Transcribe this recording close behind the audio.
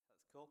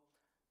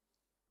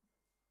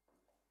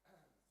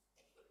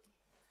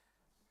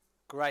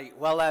Great.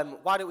 Well,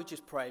 why don't we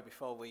just pray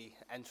before we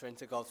enter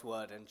into God's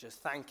word and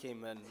just thank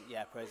him and,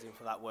 praise him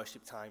for that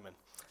worship time.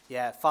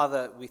 And,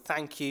 Father, we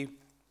thank you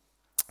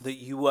that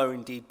you were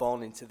indeed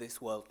born into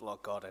this world,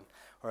 Lord God, and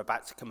we're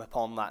about to come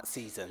upon that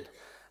season.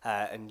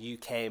 And you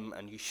came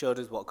and you showed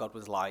us what God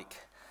was like,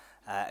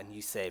 and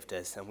you saved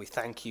us. And we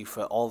thank you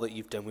for all that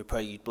you've done. We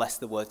pray you'd bless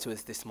the word to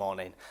us this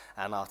morning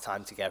and our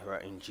time together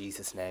in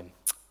Jesus' name.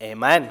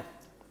 Amen.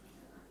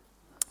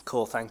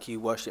 Cool. Thank you,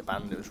 worship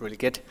band. It was really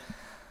good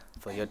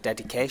for your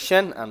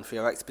dedication and for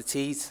your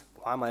expertise.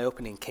 Why am I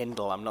opening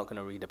Kindle? I'm not going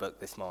to read a book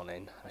this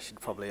morning. I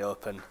should probably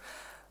open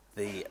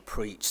the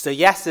preach. So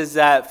yes, as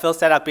Phil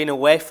said, I've been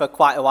away for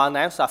quite a while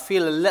now, so I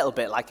feel a little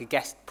bit like a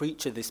guest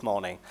preacher this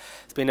morning.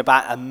 It's been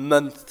about a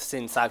month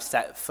since I've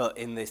set foot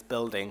in this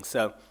building.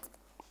 So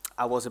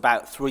I was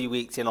about 3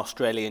 weeks in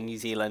Australia and New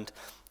Zealand,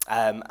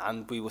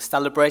 and we were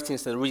celebrating.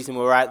 So the reason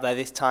we were out there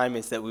this time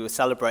is that we were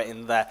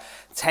celebrating the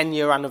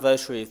 10-year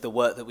anniversary of the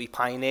work that we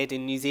pioneered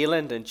in New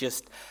Zealand, and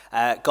just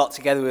got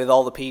together with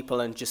all the people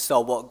and just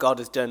saw what God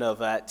has done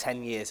over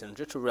 10 years, and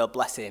just a real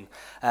blessing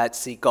to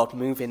see God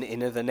moving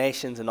in other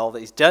nations and all that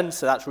he's done.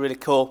 So that's really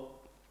cool.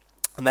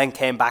 And then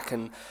came back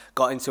and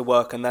got into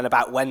work, and then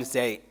about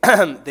Wednesday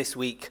this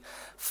week,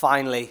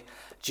 finally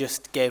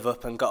just gave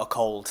up and got a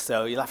cold.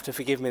 So you'll have to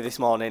forgive me this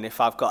morning if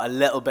I've got a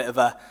little bit of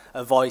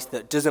a voice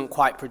that doesn't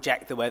quite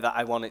project the way that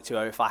I want it to,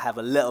 or if I have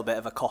a little bit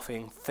of a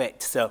coughing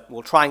fit. So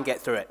we'll try and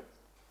get through it.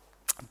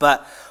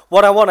 But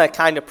what I want to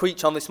kind of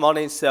preach on this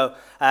morning, so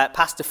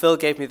Pastor Phil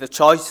gave me the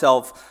choice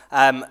of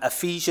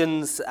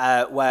Ephesians,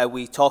 where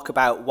we talk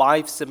about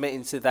wives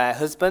submitting to their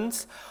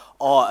husbands,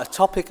 or a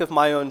topic of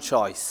my own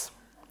choice.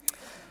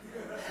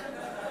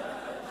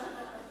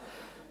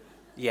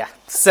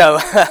 So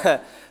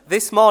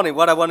this morning,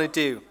 what I want to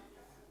do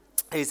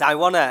is I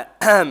want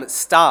to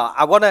start.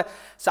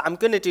 So I'm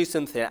going to do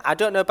something. I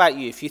don't know about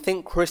you. If you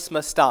think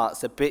Christmas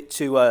starts a bit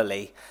too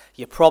early,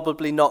 you're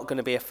probably not going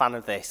to be a fan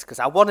of this, because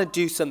I want to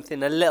do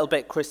something a little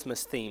bit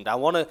Christmas themed. I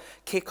want to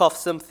kick off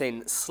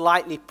something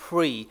slightly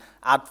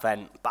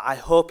pre-Advent, but I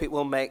hope it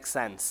will make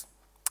sense.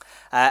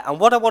 And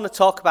what I want to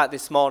talk about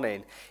this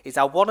morning is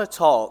I want to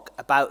talk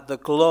about the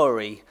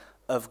glory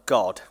of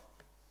God.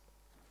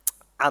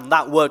 And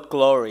that word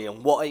glory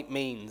and what it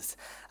means.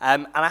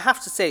 And I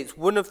have to say, it's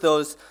one of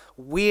those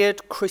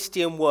weird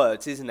Christian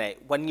words, isn't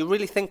it? When you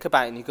really think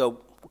about it and you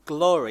go,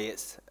 glory,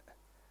 that's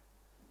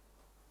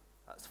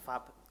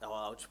fab. Oh,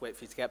 I'll just wait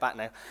for you to get back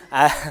now.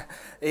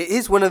 It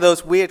is one of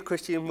those weird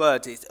Christian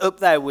words. It's up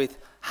there with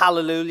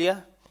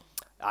hallelujah.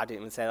 I didn't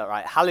even say that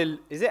right.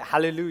 Is it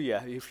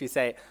hallelujah? If you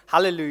say it,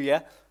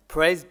 hallelujah,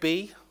 praise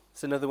be.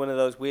 It's another one of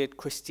those weird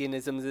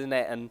Christianisms, isn't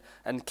it?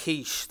 And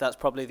quiche, that's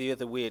probably the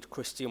other weird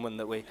Christian one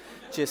that we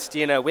just,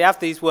 we have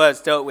these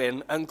words, don't we?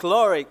 And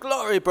glory,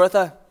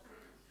 brother.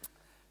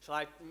 Shall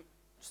I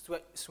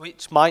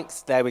switch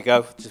mics? There we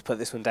go. Just put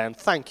this one down.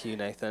 Thank you,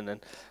 Nathan,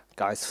 and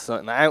guys for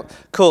sorting that out.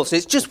 Cool. So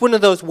it's just one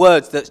of those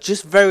words that's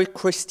just very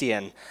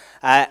Christian.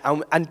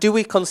 And do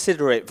we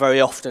consider it very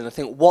often? I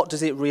think, what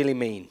does it really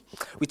mean?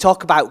 We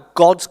talk about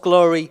God's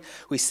glory.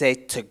 We say,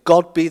 to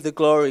God be the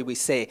glory. We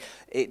say,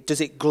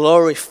 does it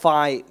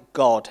glorify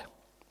God?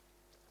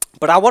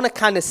 But I want to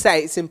kind of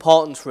say its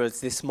importance for us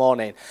this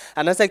morning.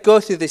 And as I go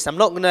through this, I'm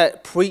not going to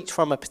preach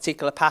from a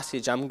particular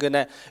passage. I'm going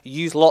to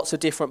use lots of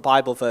different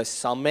Bible verses.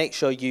 So I'll make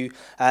sure you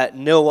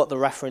know what the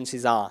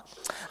references are.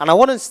 And I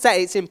want to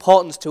say its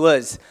importance to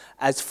us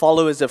as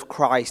followers of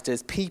Christ,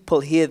 as people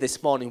here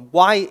this morning.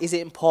 Why is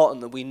it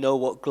important that we know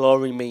what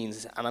glory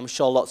means? And I'm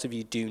sure lots of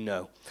you do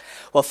know.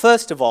 Well,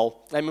 first of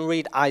all, let me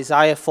read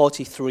Isaiah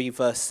 43,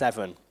 verse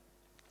 7.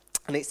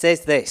 And it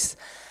says this,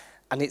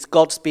 and it's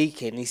God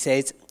speaking. He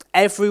says,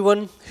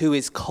 everyone who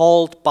is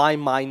called by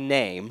my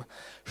name,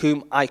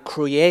 whom I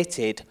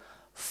created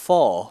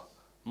for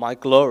my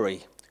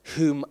glory,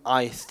 whom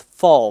I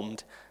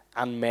formed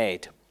and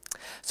made.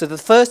 So the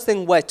first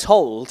thing we're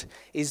told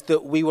is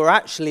that we were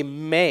actually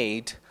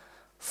made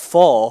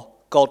for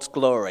God's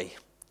glory.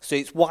 So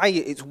it's why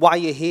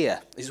you're here.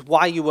 It's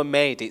why you were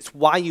made. It's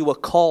why you were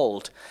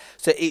called.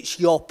 So it's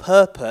your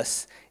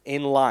purpose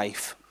in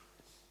life.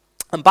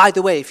 And by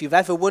the way, if you've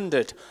ever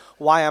wondered,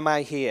 why am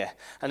I here?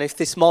 And if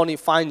this morning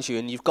finds you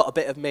and you've got a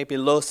bit of maybe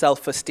low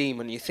self-esteem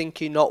and you think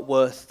you're not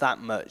worth that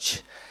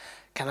much,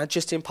 can I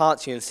just impart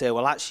to you and say,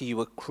 well, actually, you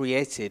were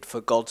created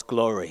for God's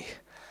glory.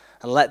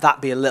 And let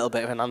that be a little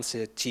bit of an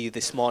answer to you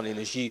this morning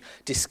as you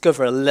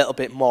discover a little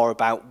bit more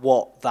about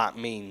what that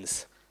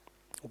means.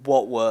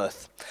 What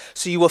worth.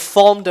 So you were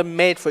formed and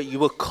made for it. You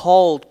were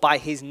called by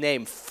his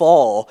name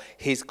for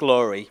his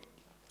glory.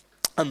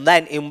 And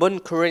then in 1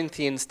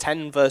 Corinthians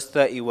 10 verse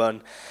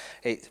 31,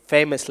 it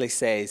famously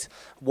says,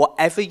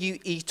 whatever you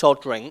eat or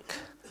drink,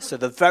 so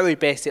the very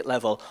basic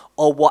level,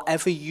 or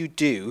whatever you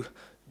do,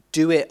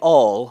 do it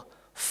all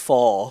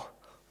for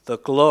the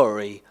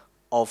glory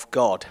of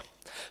God.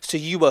 So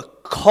you were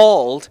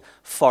called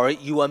for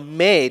it. You were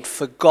made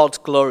for God's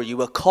glory. You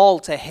were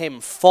called to him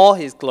for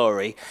his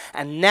glory.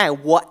 And now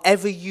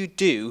whatever you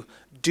do,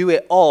 do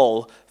it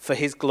all for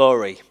his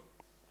glory.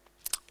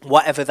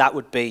 whatever that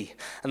would be.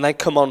 And then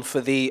come on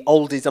for the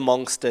oldies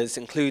amongst us,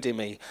 including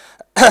me,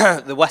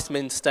 the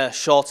Westminster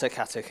Shorter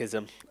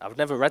Catechism. I've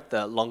never read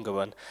the longer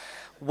one.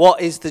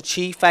 What is the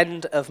chief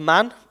end of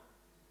man?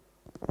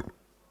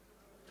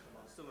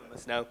 Some of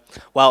us know.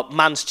 Well,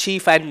 man's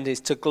chief end is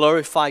to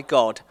glorify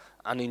God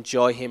and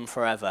enjoy him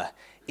forever.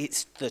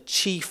 It's the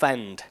chief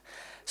end.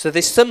 So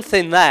there's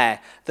something there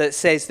that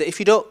says that if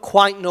you don't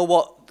quite know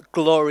what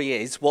glory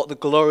is, what the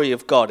glory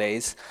of God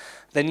is,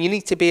 then you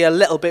need to be a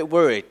little bit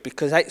worried,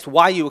 because it's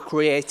why you were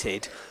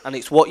created and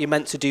it's what you're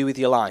meant to do with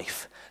your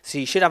life. So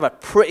you should have a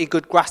pretty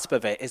good grasp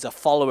of it as a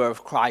follower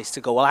of Christ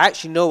to go, well, I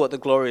actually know what the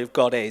glory of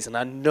God is and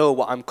I know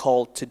what I'm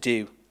called to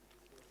do.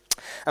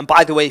 And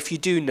by the way, if you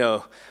do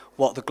know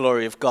what the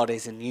glory of God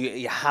is and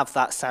you have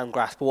that sound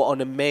grasp, what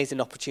an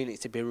amazing opportunity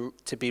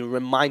to be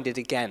reminded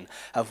again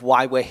of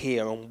why we're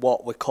here and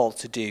what we're called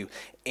to do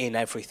in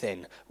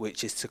everything,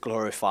 which is to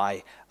glorify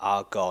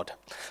our God.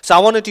 So I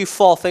want to do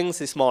 4 things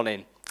this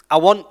morning. I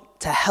want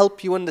to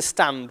help you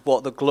understand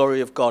what the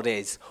glory of God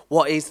is.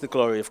 What is the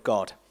glory of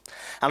God?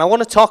 And I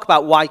want to talk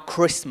about why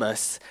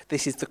Christmas,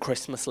 this is the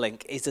Christmas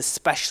link, is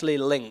especially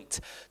linked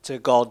to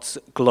God's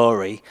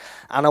glory.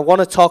 And I want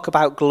to talk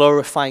about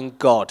glorifying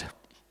God,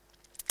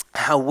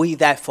 how we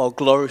therefore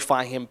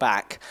glorify him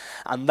back.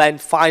 And then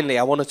finally,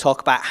 I want to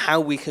talk about how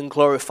we can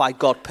glorify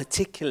God,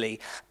 particularly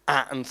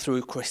at and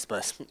through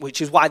Christmas,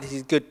 which is why this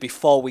is good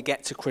before we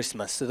get to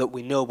Christmas, so that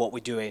we know what we're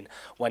doing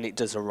when it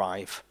does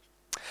arrive.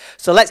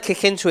 So let's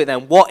kick into it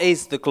then. What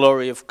is the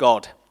glory of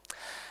God?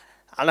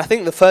 And I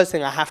think the first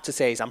thing I have to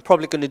say is I'm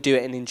probably going to do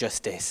it in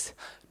injustice,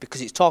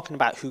 because it's talking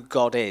about who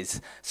God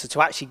is. So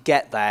to actually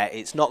get there,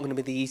 it's not going to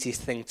be the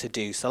easiest thing to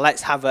do. So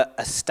let's have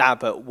a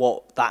stab at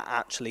what that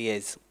actually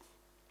is.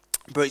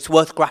 But it's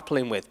worth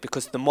grappling with,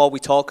 because the more we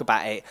talk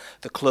about it,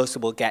 the closer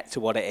we'll get to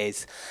what it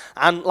is.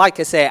 And like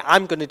I say,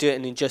 I'm going to do it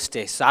in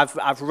injustice.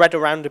 I've read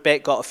around a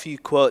bit, got a few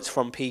quotes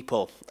from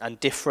people and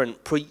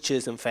different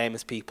preachers and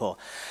famous people.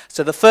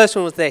 So the first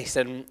one was this,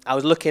 and I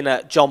was looking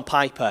at John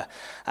Piper,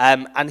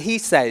 and he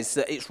says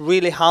that it's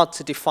really hard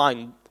to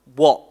define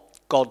what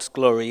God's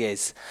glory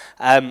is,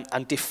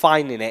 and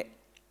defining it.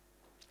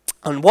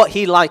 And what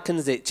he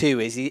likens it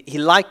to is he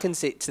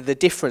likens it to the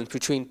difference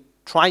between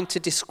trying to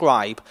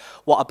describe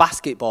what a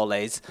basketball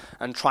is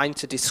and trying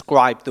to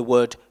describe the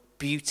word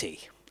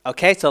beauty.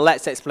 Okay, so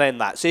let's explain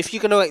that. So if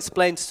you're going to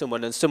explain to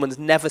someone and someone's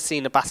never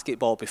seen a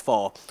basketball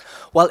before,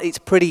 well, it's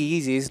pretty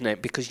easy, isn't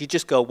it? Because you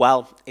just go,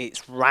 well,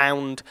 it's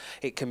round,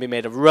 it can be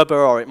made of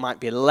rubber or it might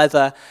be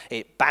leather,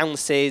 it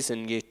bounces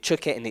and you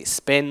chuck it and it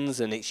spins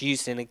and it's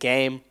used in a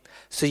game.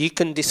 So you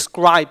can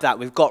describe that.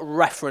 We've got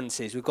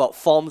references. We've got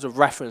forms of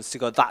reference to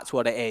go, that's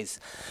what it is.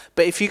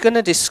 But if you're going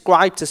to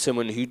describe to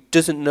someone who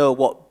doesn't know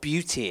what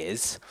beauty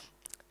is,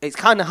 it's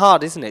kind of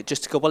hard, isn't it?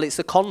 Just to go, well, it's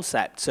a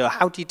concept. So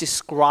how do you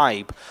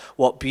describe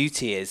what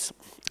beauty is?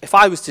 If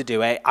I was to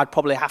do it, I'd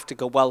probably have to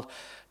go, well,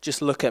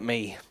 just look at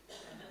me.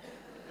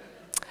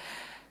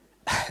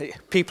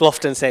 People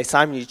often say,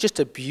 Simon, you're just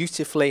a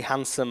beautifully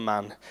handsome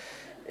man.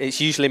 It's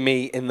usually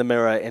me in the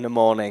mirror in the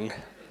morning.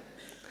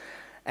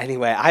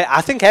 Anyway,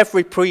 I think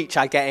every preach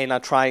I get in, I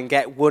try and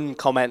get one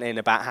comment in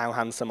about how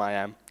handsome I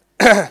am.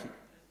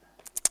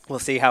 We'll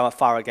see how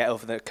far I get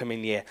over the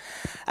coming year.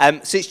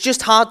 So it's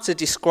just hard to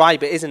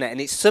describe it, isn't it? And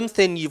it's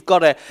something you've got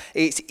to,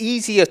 it's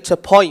easier to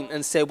point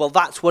and say, well,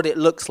 that's what it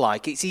looks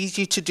like. It's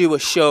easier to do a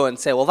show and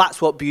say, well, that's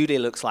what beauty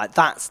looks like.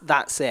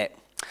 That's it.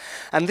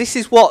 And this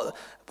is what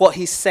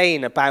he's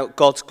saying about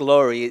God's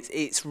glory.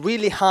 It's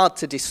really hard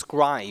to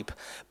describe,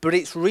 but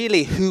it's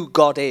really who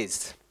God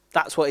is.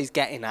 That's what he's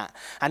getting at.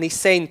 And he's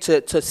saying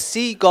to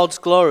see God's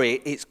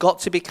glory, it's got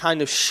to be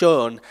kind of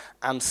shown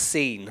and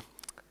seen.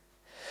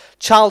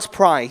 Charles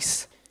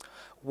Price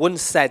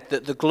once said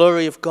that the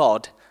glory of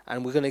God,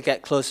 and we're going to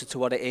get closer to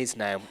what it is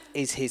now,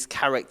 is his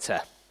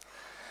character.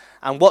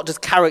 And what does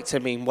character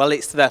mean? Well,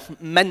 it's the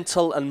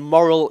mental and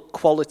moral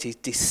qualities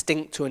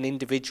distinct to an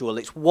individual.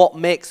 It's what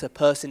makes a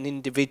person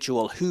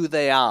individual, who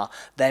they are,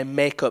 their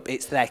makeup,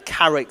 it's their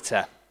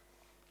character.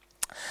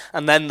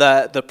 And then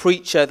the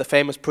preacher, the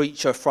famous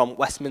preacher from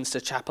Westminster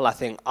Chapel, I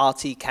think,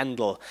 R.T.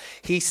 Kendall,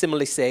 he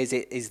similarly says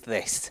it is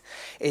this.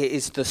 It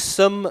is the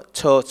sum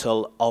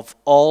total of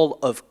all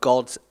of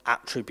God's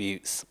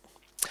attributes.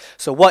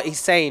 So what he's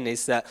saying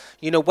is that,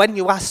 when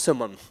you ask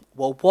someone,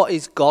 well, what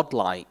is God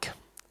like?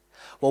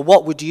 Well,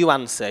 what would you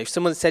answer? If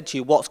someone said to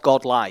you, what's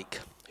God like?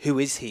 Who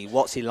is he?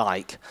 What's he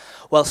like?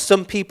 Well,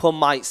 some people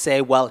might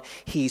say, well,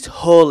 he's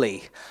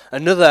holy.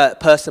 Another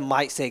person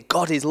might say,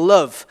 God is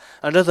love.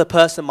 Another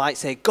person might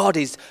say, God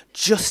is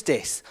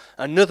justice.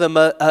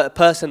 Another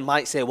person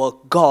might say, well,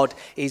 God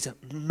is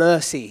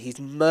mercy.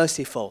 He's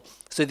merciful.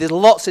 So there's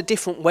lots of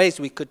different ways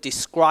we could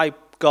describe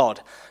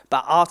God.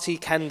 But R.T.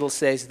 Kendall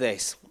says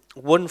this.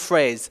 One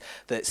phrase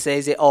that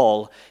says it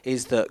all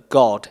is that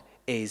God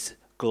is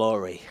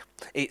glory.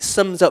 It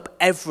sums up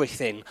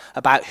everything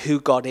about who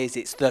God is.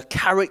 It's the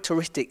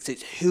characteristics.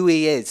 It's who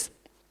he is.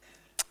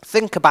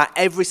 Think about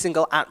every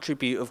single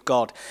attribute of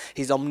God.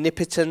 His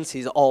omnipotence,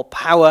 his all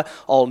power,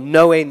 all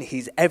knowing.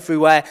 He's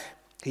everywhere.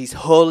 He's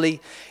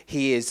holy.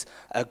 He is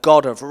a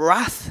God of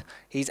wrath.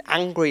 He's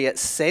angry at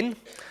sin.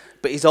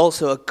 But he's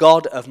also a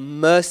God of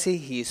mercy.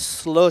 He is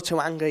slow to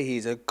anger.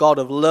 He's a God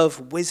of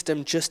love,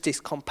 wisdom,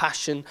 justice,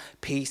 compassion,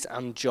 peace,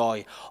 and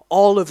joy.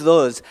 All of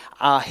those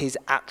are his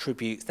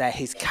attributes. They're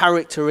his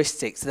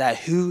characteristics. They're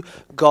who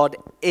God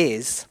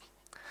is.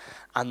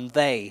 And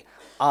they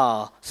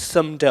are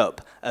summed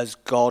up as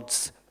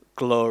God's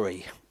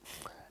glory.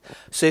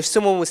 So if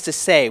someone was to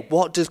say,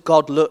 what does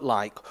God look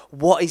like?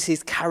 What is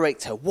his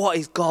character? What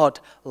is God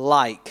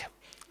like?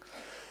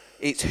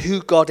 It's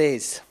who God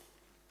is.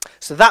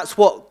 So that's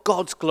what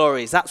God's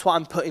glory is. That's what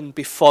I'm putting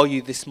before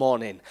you this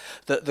morning.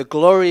 That the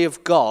glory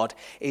of God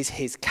is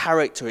his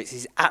character, it's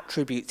his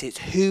attributes, it's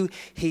who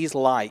he's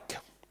like.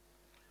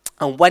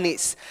 And when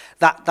it's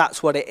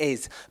that's what it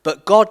is.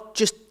 But God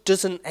just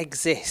doesn't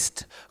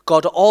exist.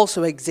 God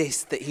also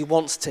exists that he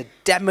wants to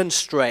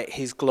demonstrate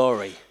his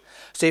glory.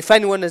 So if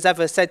anyone has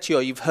ever said to you,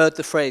 or you've heard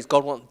the phrase,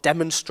 God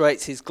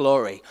demonstrates his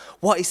glory,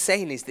 what he's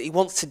saying is that he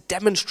wants to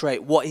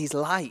demonstrate what he's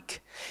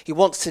like. He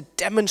wants to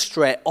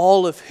demonstrate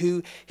all of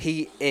who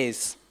he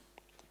is.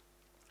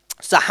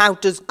 So how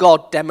does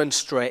God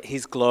demonstrate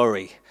his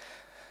glory?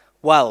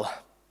 Well,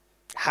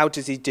 how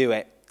does he do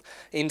it?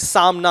 In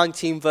Psalm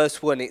 19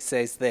 verse 1 it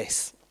says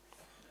this: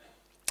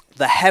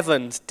 "The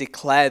heavens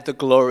declare the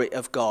glory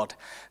of God.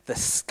 The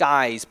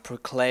skies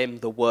proclaim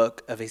the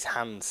work of his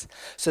hands."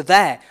 So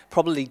there,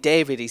 probably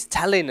David is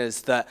telling us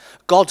that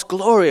God's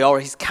glory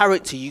or his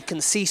character, you can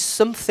see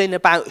something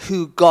about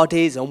who God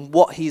is and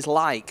what he's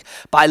like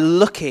by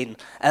looking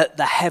at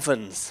the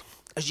heavens.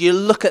 As you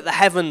look at the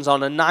heavens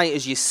on a night,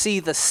 as you see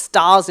the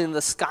stars in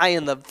the sky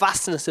and the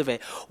vastness of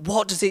it,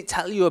 what does it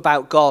tell you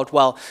about God?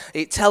 Well,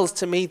 it tells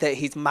to me that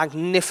he's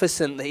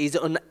magnificent, that he's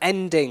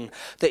unending,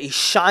 that he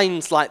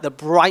shines like the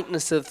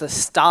brightness of the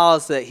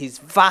stars, that he's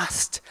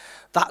vast.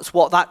 That's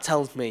what that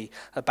tells me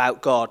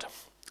about God.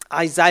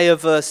 Isaiah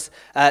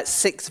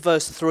 6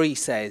 verse 3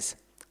 says,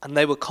 "And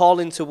they were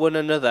calling to one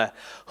another,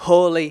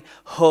 'Holy,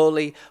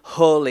 holy,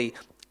 holy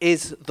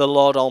is the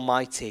Lord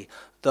Almighty.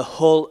 The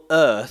whole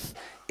earth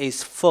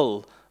is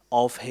full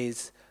of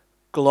his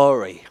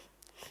glory.'"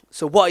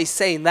 So what he's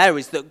saying there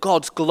is that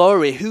God's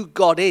glory, who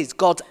God is,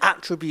 God's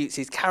attributes,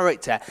 his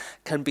character,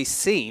 can be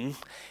seen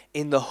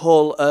in the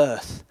whole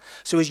earth.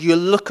 So as you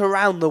look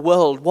around the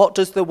world, what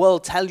does the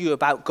world tell you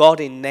about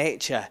God in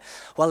nature?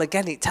 Well,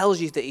 again, it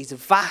tells you that he's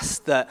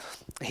vast, that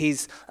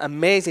he's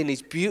amazing,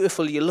 he's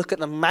beautiful. You look at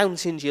the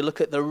mountains, you look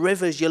at the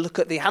rivers, you look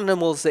at the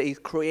animals that he's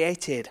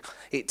created.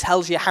 It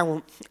tells you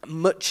how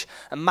much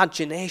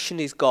imagination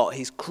he's got,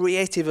 his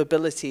creative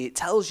ability. It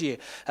tells you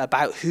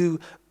about who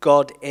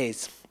God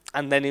is.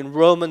 And then in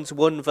Romans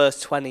 1 verse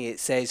 20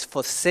 it says,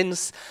 "For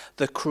since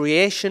the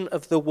creation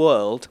of the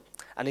world,"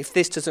 and if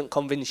this doesn't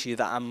convince you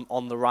that I'm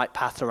on the right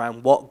path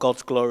around what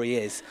God's glory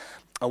is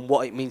and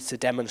what it means to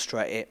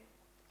demonstrate it,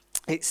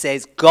 it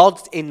says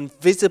God's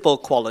invisible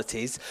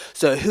qualities,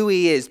 so who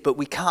he is, but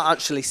we can't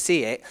actually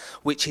see it,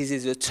 which is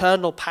his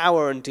eternal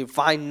power and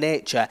divine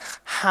nature,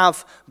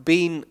 have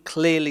been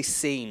clearly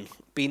seen,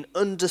 been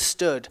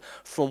understood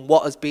from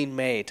what has been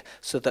made,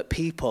 so that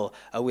people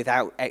are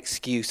without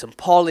excuse. And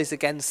Paul is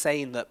again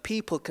saying that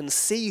people can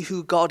see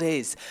who God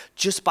is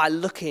just by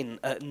looking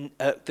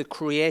at the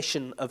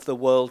creation of the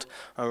world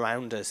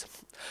around us.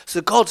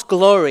 So God's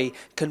glory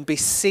can be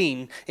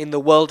seen in the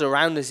world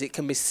around us. It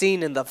can be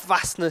seen in the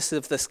vastness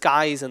of the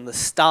skies and the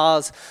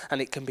stars,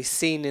 and it can be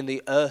seen in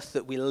the earth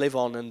that we live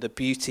on and the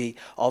beauty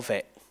of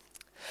it.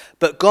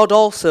 But God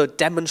also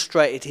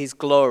demonstrated his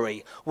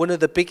glory. One of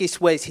the biggest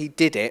ways he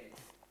did it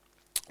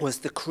was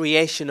the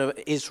creation of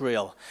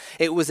Israel.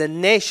 It was a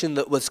nation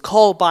that was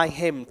called by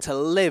him to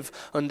live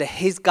under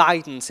his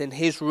guidance and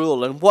his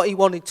rule. And what he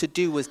wanted to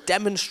do was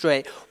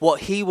demonstrate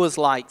what he was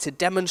like, to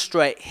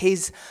demonstrate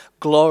his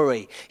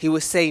glory. He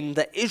was saying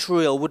that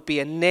Israel would be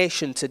a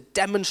nation to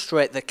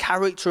demonstrate the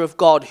character of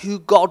God, who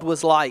God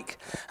was like.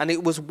 And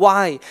it was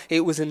why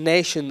it was a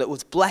nation that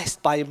was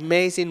blessed by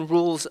amazing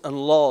rules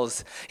and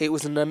laws. It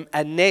was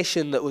a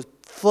nation that was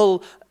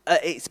full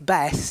at its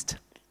best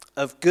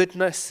of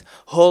goodness,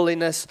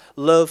 holiness,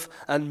 love,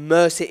 and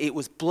mercy. It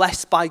was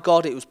blessed by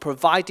God. It was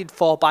provided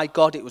for by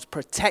God. It was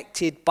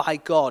protected by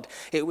God.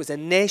 It was a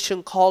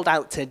nation called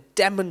out to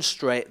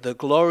demonstrate the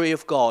glory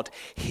of God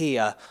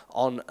here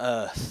on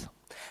earth.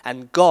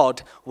 And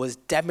God was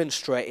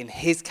demonstrating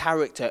his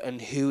character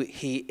and who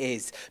he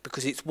is,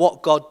 because it's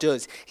what God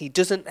does. He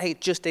doesn't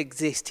just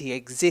exist. He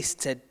exists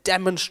to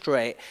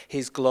demonstrate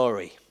his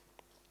glory.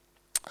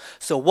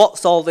 So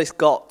what's all this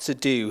got to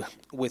do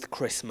with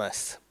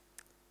Christmas?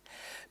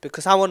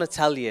 Because I want to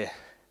tell you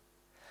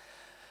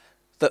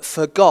that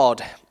for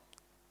God,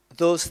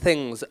 those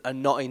things are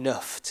not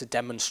enough to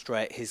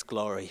demonstrate his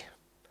glory.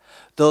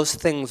 Those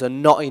things are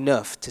not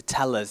enough to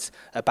tell us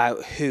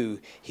about who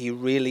he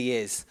really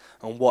is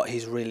and what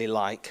he's really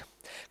like.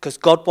 Because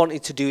God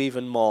wanted to do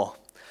even more.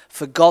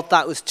 For God,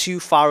 that was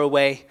too far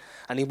away,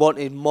 and he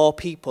wanted more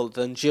people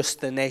than just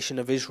the nation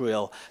of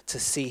Israel to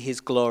see his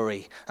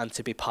glory and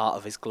to be part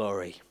of his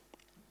glory.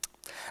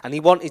 And he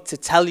wanted to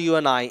tell you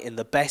and I in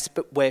the best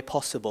way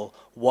possible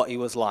what he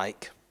was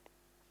like.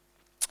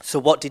 So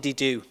what did he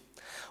do?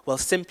 Well,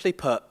 simply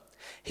put,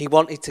 he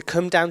wanted to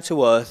come down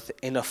to earth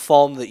in a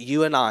form that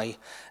you and I,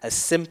 as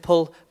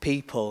simple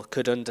people,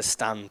 could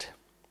understand.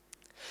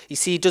 You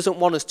see, he doesn't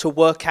want us to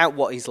work out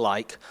what he's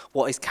like,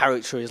 what his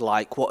character is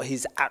like, what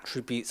his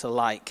attributes are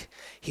like.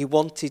 He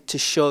wanted to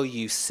show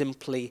you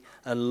simply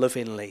and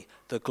lovingly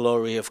the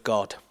glory of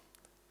God.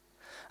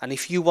 And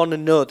if you want to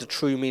know the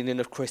true meaning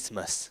of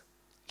Christmas,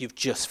 you've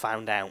just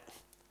found out.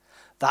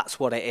 That's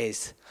what it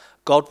is.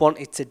 God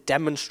wanted to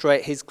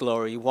demonstrate his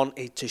glory,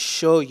 wanted to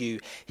show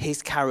you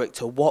his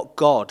character, what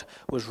God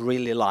was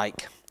really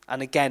like.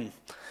 And again,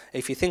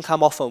 if you think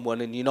I'm off on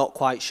one and you're not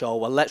quite sure,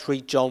 well, let's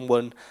read John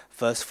 1,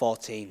 verse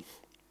 14.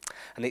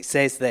 And it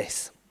says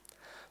this: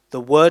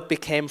 "The Word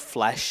became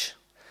flesh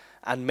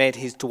and made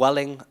his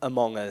dwelling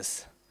among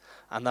us."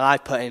 And then I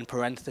put in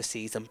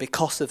parentheses, "and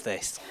because of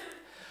this,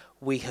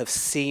 we have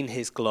seen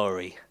his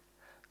glory,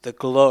 the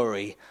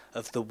glory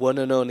of the one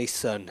and only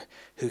Son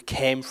who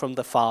came from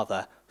the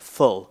Father,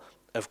 full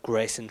of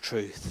grace and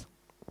truth."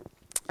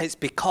 It's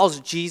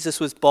because Jesus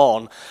was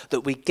born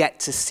that we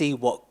get to see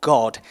what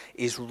God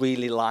is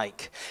really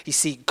like. You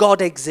see,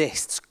 God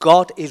exists.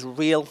 God is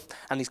real,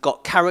 and he's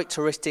got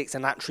characteristics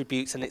and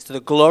attributes, and it's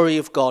the glory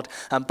of God.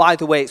 And by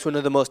the way, it's one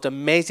of the most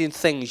amazing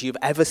things you've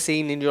ever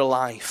seen in your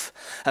life.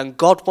 And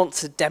God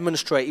wants to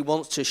demonstrate, he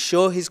wants to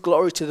show his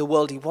glory to the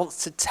world. He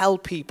wants to tell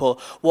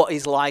people what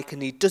he's like,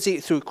 and he does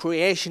it through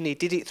creation. He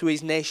did it through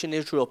his nation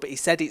Israel, but he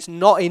said, it's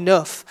not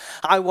enough.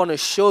 I want to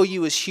show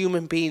you as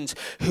human beings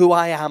who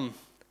I am.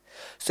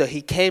 So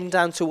he came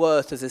down to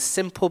earth as a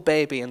simple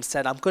baby and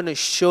said, I'm going to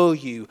show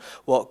you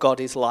what God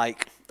is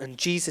like. And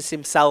Jesus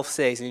himself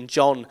says in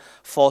John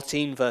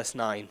 14, verse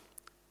 9,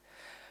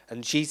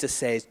 and Jesus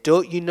says,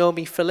 "Don't you know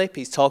me, Philip?"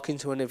 He's talking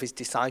to one of his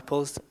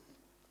disciples.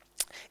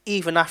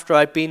 "Even after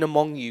I've been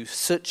among you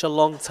such a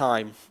long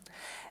time,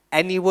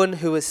 anyone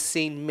who has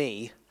seen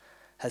me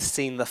has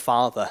seen the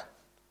Father.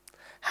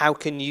 How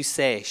can you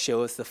say,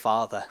 'Show us the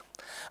Father'?"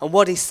 And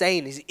what he's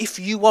saying is, if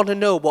you want to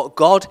know what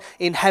God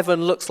in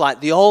heaven looks like,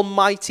 the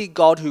almighty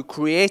God who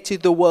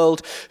created the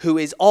world, who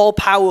is all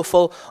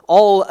powerful,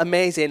 all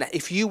amazing,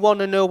 if you want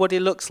to know what he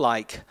looks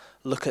like,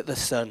 look at the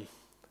Son.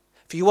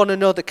 If you want to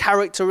know the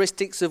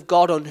characteristics of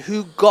God and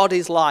who God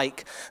is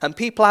like, and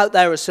people out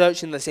there are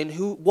searching, they're saying,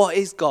 what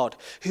is God?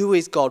 Who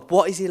is God?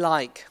 What is he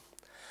like?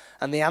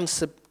 And the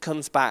answer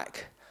comes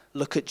back,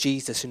 look at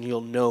Jesus and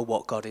you'll know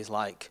what God is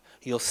like.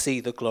 You'll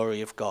see the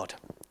glory of God.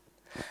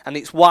 And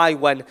it's why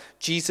when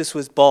Jesus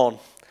was born,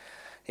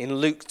 in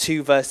Luke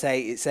 2 verse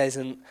 8, it says,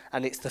 and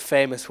it's the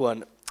famous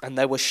one, "And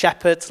there were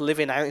shepherds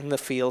living out in the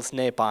fields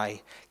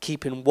nearby,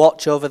 keeping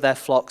watch over their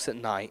flocks at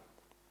night.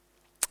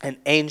 An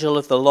angel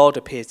of the Lord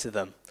appeared to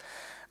them,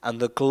 and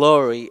the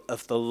glory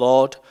of the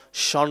Lord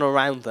shone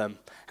around them,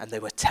 and they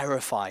were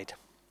terrified."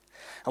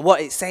 And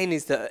what it's saying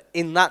is that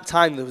in that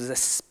time there was a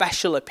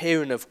special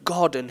appearing of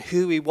God and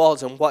who he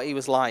was and what he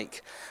was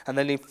like. And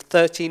then in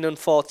 13 and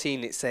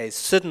 14 it says,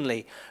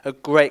 "Suddenly a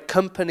great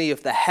company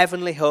of the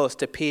heavenly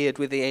host appeared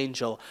with the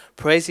angel,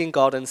 praising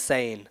God and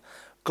saying,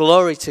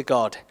 'Glory to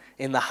God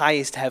in the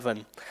highest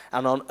heaven,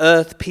 and on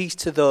earth peace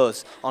to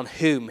those on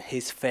whom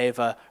his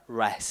favor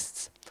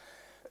rests.'"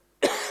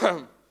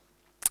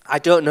 I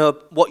don't know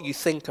what you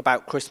think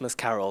about Christmas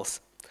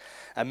carols,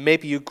 and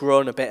maybe you've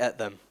grown a bit at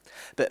them.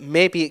 But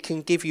maybe it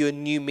can give you a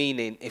new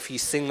meaning if you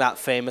sing that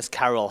famous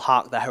carol,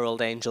 "Hark the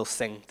Herald Angels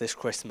Sing," this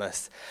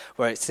Christmas,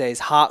 where it says,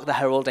 "Hark the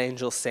herald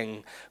angels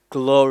sing,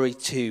 glory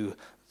to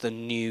the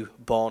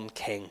newborn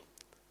King.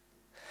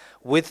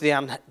 With the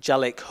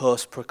angelic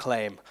host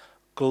proclaim,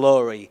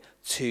 glory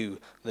to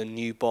the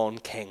newborn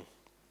King."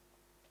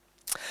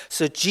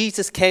 So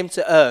Jesus came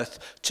to earth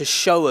to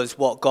show us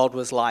what God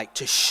was like,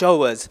 to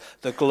show us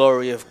the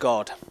glory of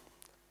God.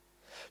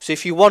 So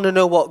if you want to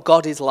know what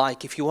God is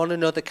like, if you want to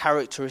know the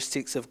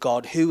characteristics of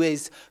God, who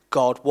is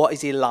God, what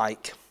is he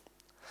like?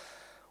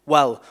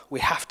 Well, we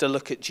have to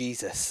look at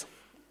Jesus.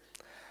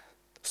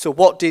 So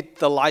what did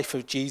the life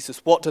of Jesus,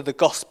 what do the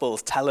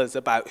Gospels tell us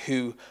about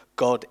who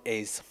God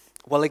is?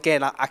 Well,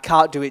 again, I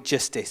can't do it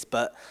justice,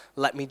 but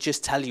let me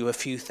just tell you a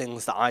few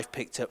things that I've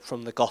picked up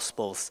from the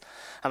Gospels.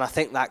 And I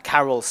think that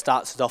carol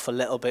starts it off a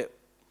little bit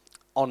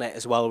on it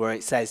as well, where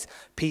it says,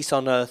 "Peace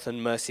on earth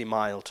and mercy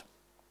mild."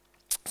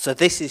 So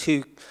this is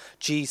who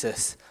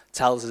Jesus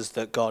tells us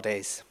that God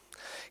is.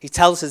 He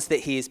tells us that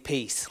he is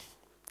peace.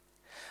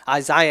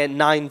 Isaiah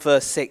 9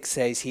 verse 6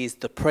 says he is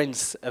the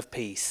Prince of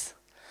Peace.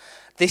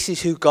 This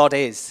is who God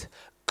is.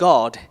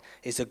 God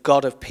is a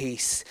God of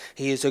peace.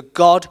 He is a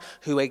God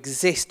who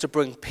exists to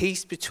bring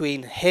peace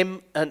between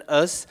him and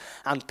us,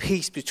 and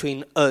peace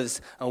between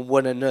us and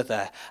one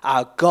another.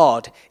 Our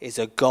God is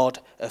a God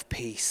of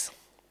peace.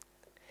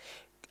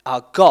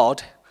 Our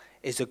God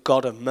is a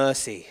God of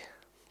mercy.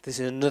 This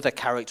is another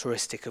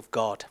characteristic of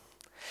God.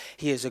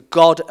 He is a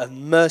God of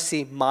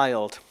mercy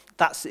mild.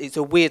 It's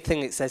a weird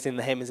thing it says in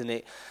the hymn, isn't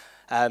it?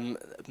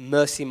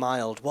 Mercy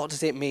mild. What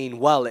does it mean?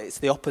 Well, it's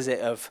the opposite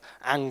of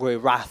angry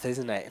wrath,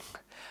 isn't it?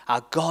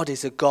 Our God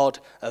is a God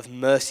of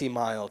mercy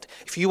mild.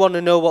 If you want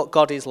to know what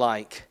God is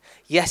like,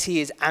 yes,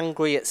 he is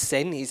angry at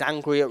sin, he's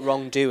angry at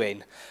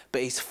wrongdoing,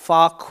 but he's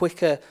far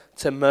quicker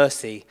to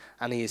mercy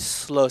and he is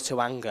slow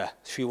to anger.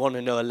 If you want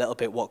to know a little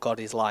bit what God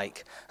is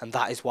like, and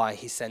that is why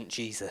he sent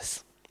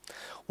Jesus.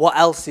 What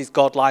else is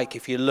God like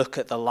if you look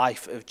at the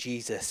life of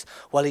Jesus?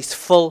 Well, he's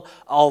full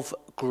of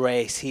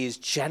grace. He is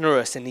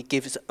generous and he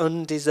gives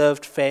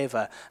undeserved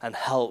favor and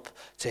help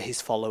to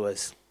his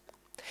followers.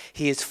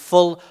 He is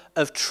full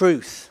of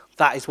truth.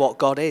 That is what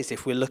God is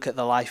if we look at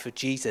the life of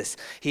Jesus.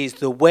 He is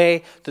the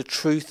way, the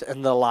truth,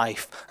 and the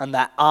life, and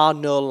there are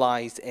no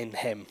lies in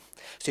him.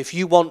 So if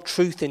you want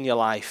truth in your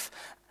life,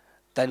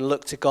 then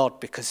look to God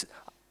because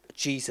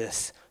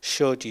Jesus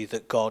showed you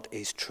that God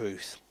is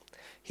truth.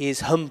 He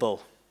is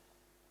humble.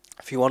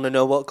 If you want to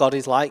know what God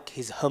is like,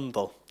 he's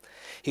humble.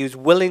 He was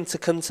willing to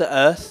come to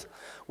earth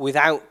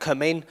without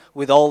coming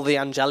with all the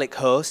angelic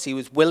hosts. He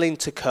was willing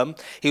to come.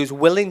 He was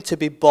willing to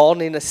be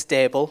born in a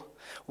stable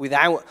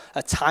without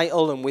a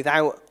title and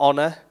without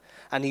honor.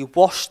 And he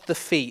washed the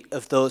feet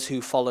of those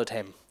who followed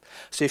him.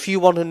 So if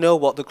you want to know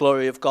what the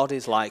glory of God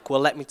is like,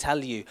 well, let me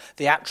tell you,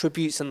 the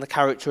attributes and the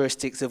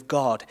characteristics of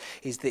God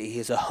is that he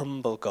is a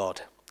humble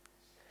God.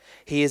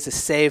 He is a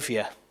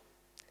savior.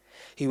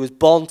 He was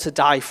born to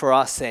die for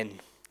our sin.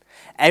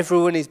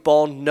 Everyone is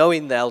born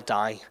knowing they'll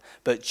die,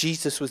 but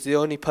Jesus was the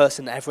only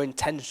person ever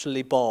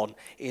intentionally born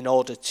in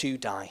order to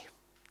die.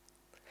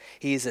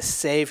 He is a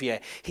savior.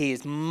 He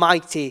is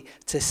mighty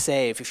to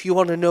save. If you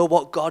want to know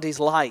what God is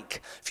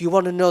like, if you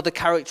want to know the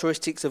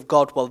characteristics of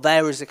God, well,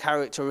 there is a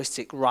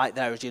characteristic right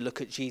there as you look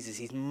at Jesus.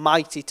 He's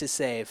mighty to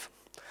save.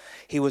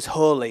 He was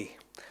holy.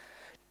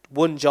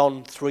 1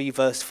 John 3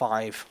 verse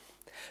 5.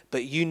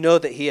 But you know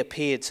that he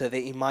appeared so that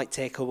he might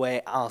take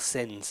away our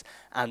sins,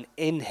 and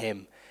in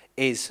him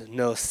is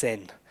no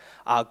sin.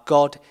 Our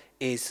God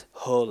is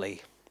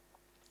holy.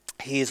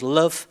 He is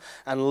love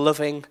and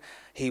loving.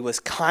 He was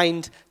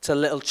kind to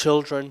little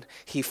children.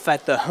 He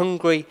fed the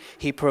hungry.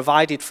 He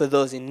provided for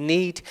those in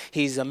need.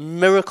 He's a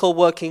miracle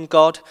working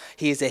God.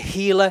 He is a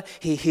healer.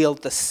 He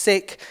healed the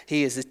sick.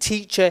 He is a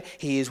teacher.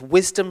 He is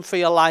wisdom for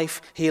your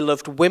life. He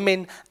loved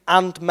women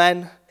and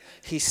men.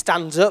 He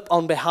stands up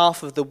on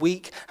behalf of the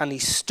weak, and he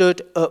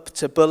stood up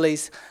to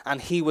bullies, and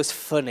he was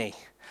funny.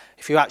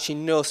 If you actually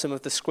know some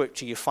of the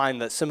scripture, you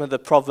find that some of the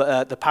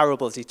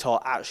parables he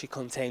taught actually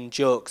contain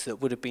jokes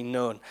that would have been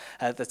known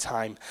at the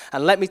time.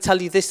 And let me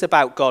tell you this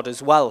about God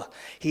as well.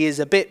 He is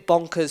a bit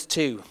bonkers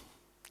too.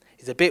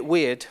 He's a bit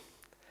weird.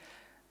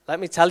 Let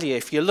me tell you,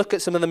 if you look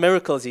at some of the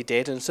miracles he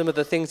did and some of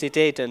the things he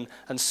did and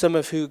some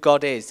of who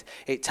God is,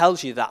 it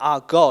tells you that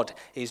our God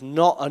is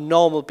not a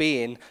normal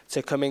being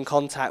to come in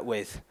contact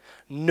with.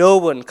 No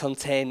one can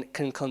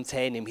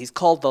contain him. He's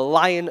called the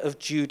Lion of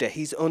Judah.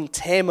 He's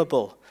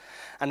untamable.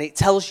 And it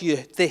tells you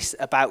this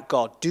about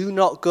God. Do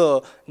not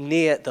go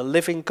near the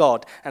living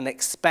God and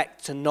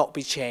expect to not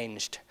be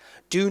changed.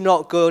 Do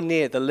not go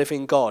near the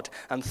living God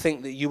and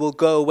think that you will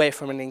go away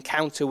from an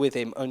encounter with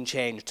him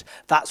unchanged.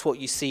 That's what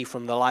you see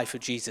from the life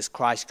of Jesus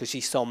Christ, because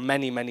he saw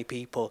many, many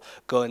people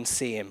go and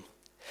see him.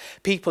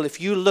 People,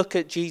 if you look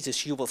at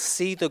Jesus, you will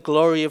see the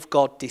glory of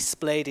God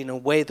displayed in a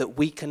way that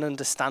we can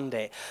understand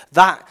it.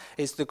 That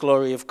is the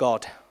glory of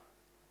God.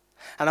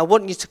 And I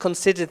want you to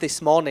consider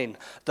this morning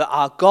that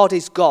our God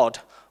is God,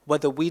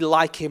 whether we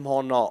like him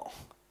or not.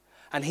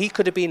 And he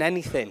could have been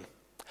anything.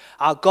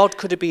 Our God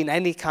could have been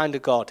any kind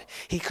of God.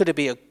 He could have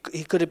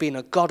been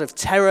a God of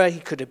terror. He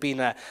could have been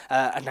an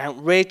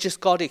outrageous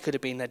God. He could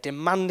have been a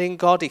demanding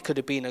God. He could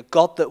have been a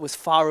God that was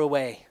far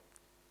away.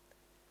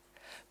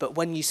 But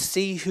when you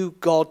see who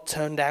God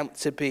turned out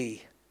to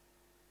be,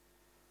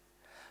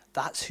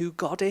 that's who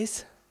God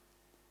is.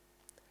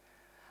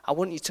 I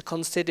want you to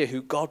consider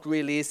who God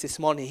really is this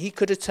morning. He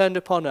could have turned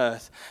upon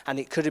earth and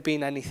it could have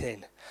been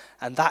anything.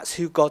 And that's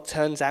who God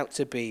turns out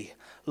to be.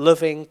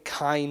 Loving,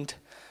 kind,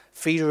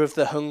 feeder of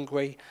the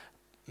hungry,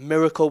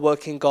 miracle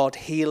working God,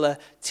 healer,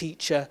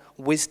 teacher,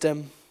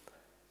 wisdom.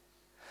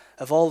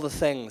 Of all the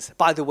things.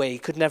 By the way, he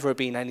could never have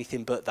been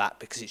anything but that,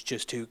 because it's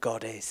just who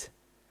God is.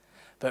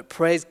 But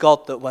praise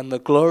God that when the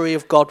glory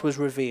of God was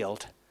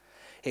revealed,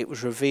 it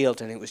was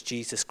revealed and it was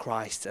Jesus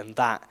Christ, and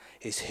that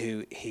is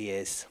who he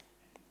is.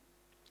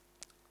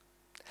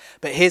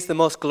 But here's the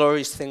most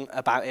glorious thing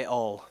about it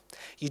all.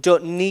 You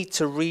don't need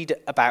to read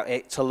about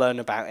it to learn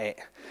about it.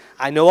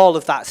 I know all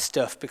of that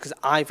stuff because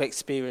I've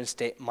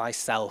experienced it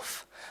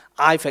myself.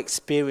 I've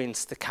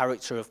experienced the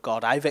character of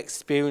God. I've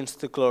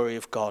experienced the glory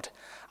of God.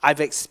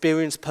 I've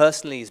experienced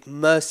personally his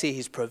mercy,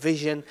 his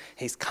provision,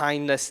 his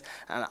kindness,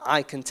 and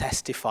I can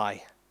testify.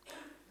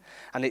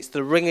 And it's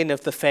the ringing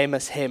of the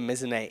famous hymn,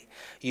 isn't it?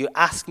 You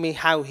ask me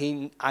how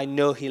I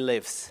know he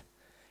lives.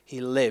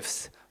 He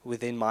lives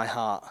within my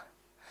heart.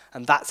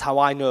 And that's how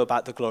I know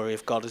about the glory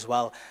of God as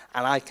well.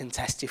 And I can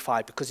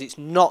testify, because it's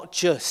not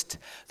just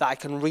that I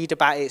can read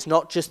about it. It's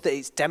not just that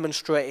it's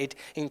demonstrated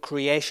in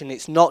creation.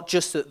 It's not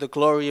just that the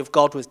glory of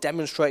God was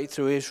demonstrated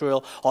through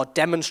Israel or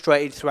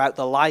demonstrated throughout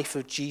the life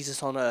of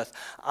Jesus on earth.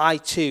 I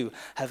too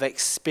have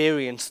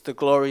experienced the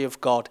glory of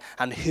God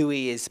and who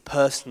he is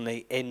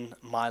personally in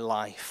my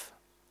life.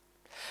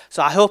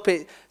 So I hope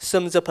it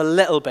sums up a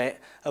little bit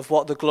of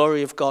what the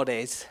glory of God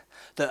is.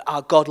 That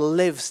our God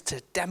lives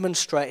to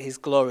demonstrate his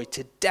glory,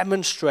 to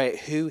demonstrate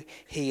who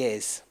he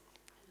is.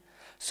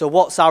 So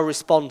what's our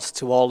response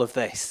to all of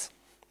this?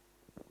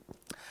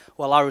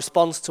 Well, our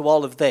response to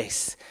all of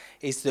this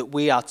is that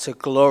we are to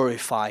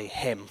glorify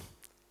him.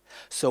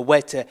 So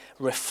we're to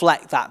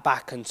reflect that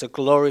back and to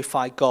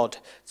glorify God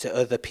to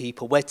other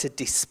people. We're to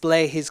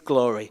display his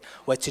glory.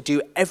 We're to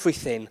do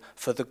everything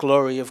for the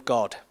glory of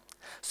God.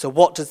 So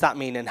what does that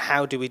mean, and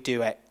how do we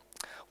do it?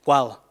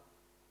 Well,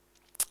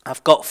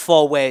 I've got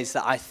 4 ways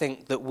that I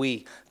think that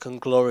we can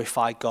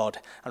glorify God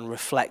and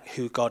reflect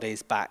who God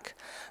is back.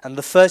 And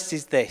the first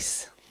is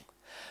this,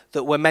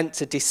 that we're meant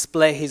to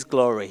display his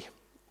glory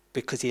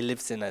because he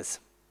lives in us.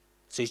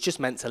 So he's just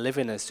meant to live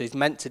in us. So he's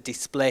meant to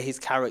display his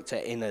character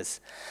in us.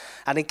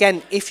 And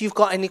again, if you've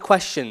got any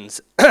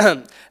questions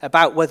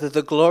about whether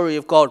the glory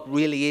of God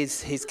really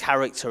is his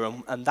character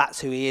and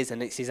that's who he is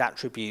and it's his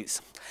attributes,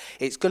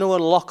 it's going to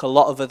unlock a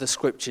lot of other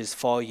scriptures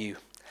for you.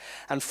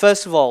 And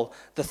first of all,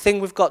 the thing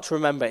we've got to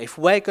remember, if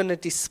we're going to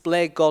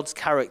display God's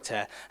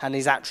character and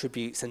his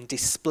attributes and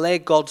display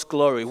God's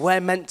glory, we're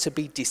meant to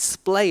be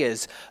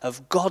displayers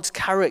of God's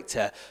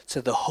character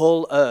to the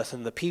whole earth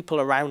and the people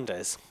around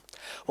us.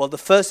 Well, the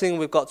first thing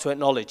we've got to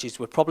acknowledge is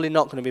we're probably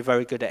not going to be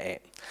very good at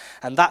it.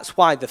 And that's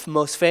why the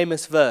most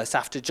famous verse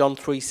after John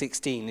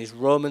 3:16 is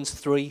Romans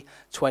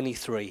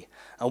 3:23.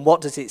 And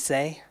what does it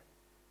say?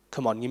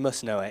 Come on, you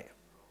must know it.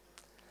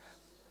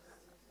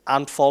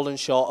 And fallen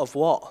short of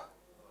what?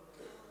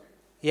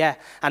 Yeah,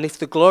 and if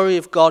the glory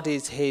of God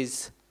is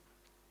his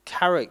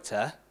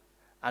character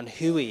and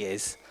who he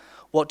is,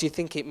 what do you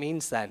think it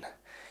means then?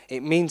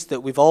 It means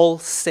that we've all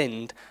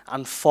sinned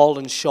and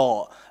fallen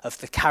short of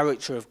the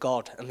character of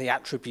God and the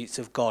attributes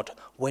of God.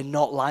 We're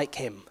not like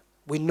him.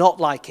 We're not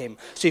like him.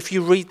 So if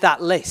you read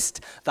that list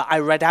that I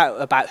read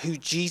out about who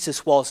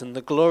Jesus was and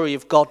the glory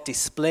of God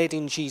displayed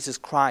in Jesus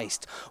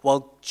Christ,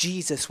 well,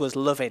 Jesus was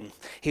loving.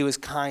 He was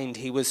kind.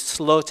 He was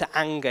slow to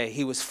anger.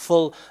 He was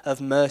full of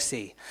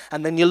mercy.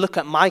 And then you look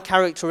at my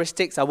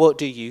characteristics. I won't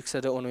do you because I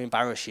don't want to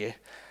embarrass you.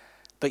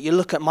 But you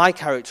look at my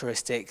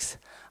characteristics.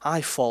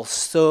 I fall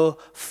so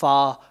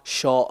far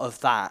short of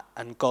that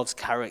and God's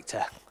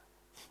character.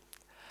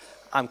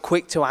 I'm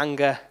quick to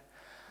anger.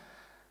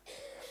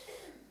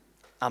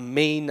 I'm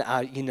mean.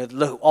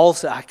 Look.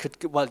 Also, I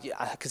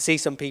could see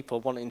some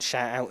people wanting to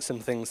shout out some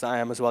things that I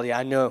am as well. Yeah,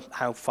 I know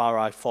how far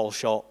I fall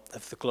short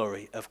of the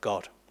glory of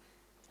God.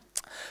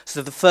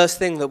 So the first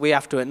thing that we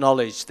have to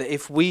acknowledge, that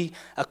if we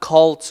are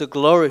called to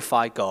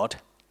glorify God,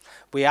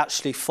 we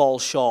actually fall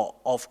short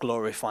of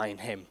glorifying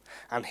him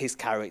and his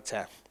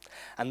character.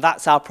 And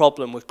that's our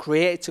problem. We're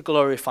created to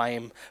glorify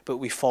him, but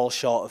we fall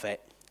short of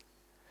it.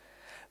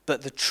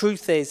 But the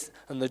truth is,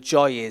 and the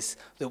joy is,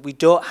 that we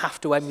don't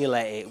have to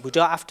emulate it. We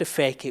don't have to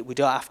fake it. We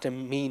don't have to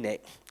mean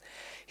it.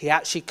 He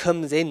actually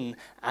comes in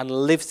and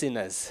lives in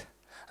us.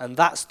 And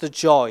that's the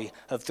joy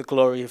of the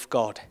glory of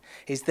God,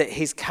 is that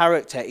his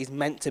character is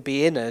meant to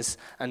be in us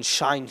and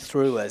shine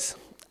through us.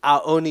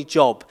 Our only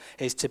job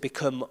is to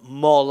become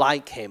more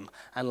like him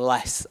and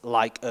less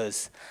like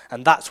us.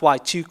 And that's why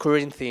 2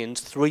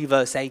 Corinthians 3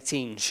 verse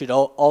 18 should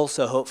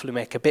also hopefully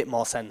make a bit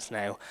more sense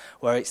now,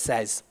 where it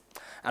says,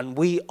 "And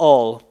we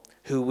all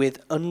who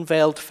with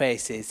unveiled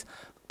faces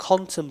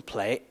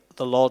contemplate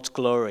the Lord's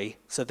glory."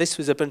 So this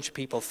was a bunch of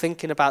people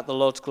thinking about the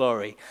Lord's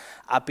glory,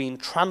 "are being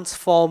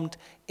transformed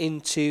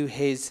into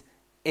his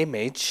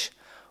image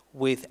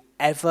with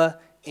ever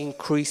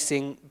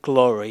increasing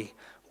glory,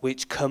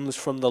 which comes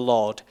from the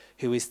Lord,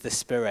 who is the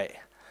Spirit."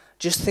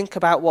 Just think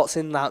about what's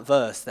in that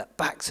verse that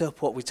backs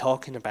up what we're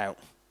talking about.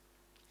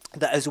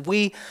 That as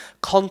we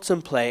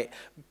contemplate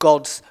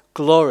God's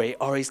glory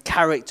or his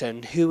character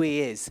and who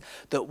he is,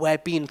 that we're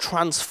being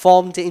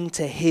transformed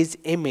into his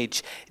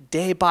image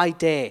day by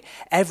day,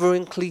 ever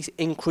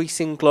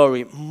increasing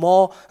glory,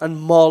 more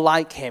and more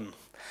like him.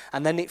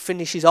 And then it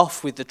finishes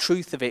off with the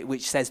truth of it,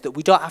 which says that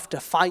we don't have to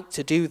fight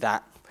to do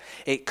that.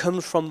 It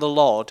comes from the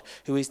Lord,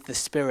 who is the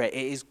Spirit.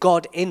 It is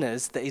God in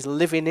us that is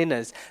living in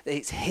us.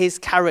 It's his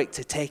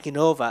character taking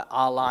over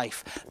our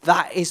life.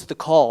 That is the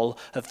call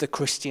of the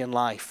Christian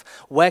life.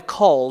 We're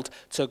called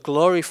to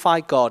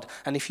glorify God.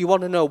 And if you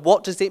want to know,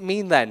 what does it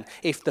mean then?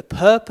 If the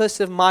purpose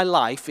of my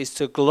life is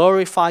to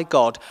glorify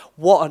God,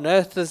 what on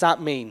earth does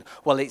that mean?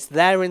 Well, it's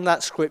there in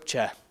that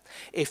scripture.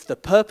 If the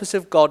purpose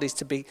of God is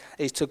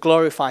to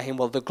glorify him,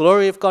 well, the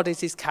glory of God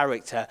is his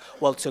character.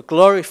 Well, to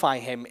glorify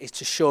him is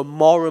to show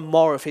more and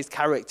more of his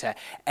character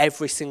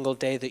every single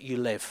day that you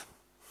live.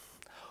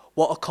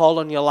 What a call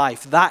on your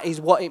life. That is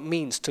what it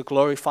means to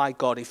glorify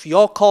God. If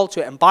you're called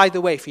to it, and by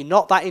the way, if you're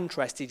not that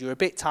interested, you're a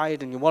bit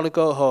tired and you want to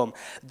go home,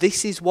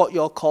 this is what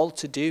you're called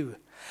to do.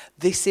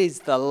 This is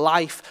the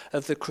life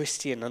of the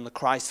Christian and the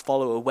Christ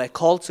follower. We're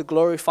called to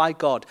glorify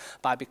God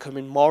by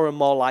becoming more and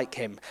more like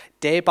him,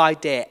 day by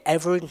day,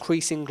 ever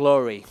increasing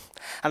glory.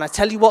 And I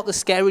tell you what the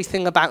scary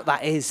thing about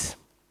that is.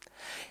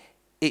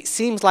 It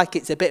seems like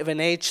it's a bit of an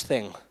age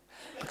thing,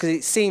 because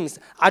it seems,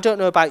 I don't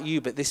know about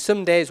you, but there's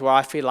some days where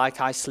I feel like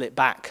I slip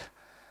back.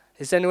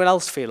 Does anyone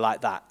else feel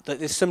like that? That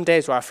there's some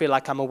days where I feel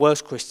like I'm a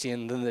worse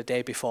Christian than the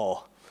day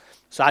before.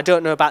 So I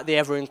don't know about the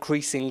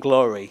ever-increasing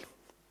glory.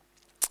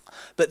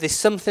 But there's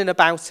something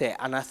about it,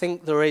 and I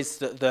think there is,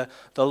 that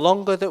the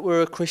longer that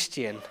we're a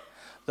Christian,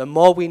 the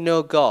more we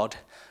know God,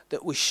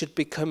 that we should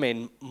be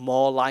becoming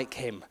more like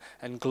him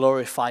and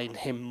glorifying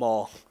him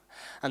more.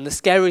 And the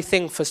scary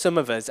thing for some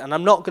of us, and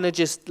I'm not going to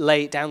just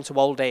lay it down to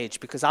old age,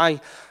 because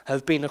I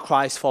have been a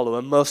Christ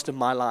follower most of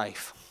my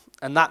life.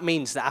 And that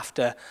means that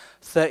after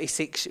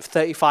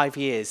 35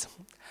 years,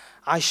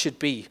 I should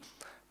be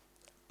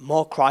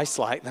more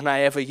Christ-like than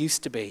I ever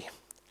used to be.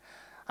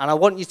 And I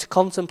want you to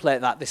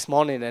contemplate that this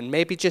morning, and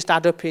maybe just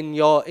add up in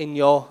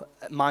your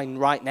mind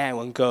right now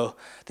and go,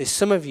 there's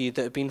some of you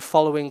that have been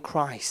following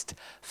Christ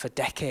for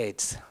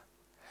decades.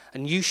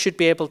 And you should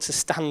be able to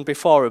stand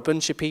before a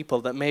bunch of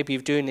people that maybe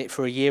are doing it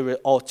for a year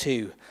or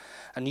two.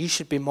 And you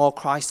should be more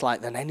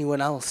Christ-like than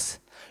anyone else.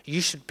 You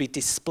should be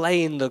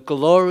displaying the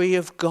glory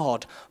of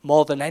God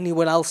more than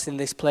anyone else in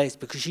this place,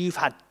 because you've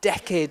had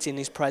decades in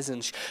his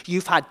presence.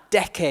 You've had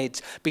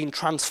decades being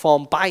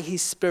transformed by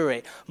his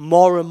Spirit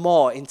more and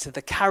more into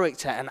the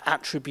character and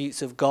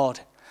attributes of God.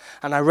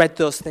 And I read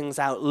those things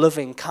out: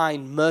 loving,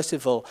 kind,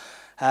 merciful,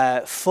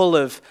 full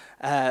of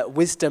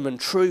wisdom and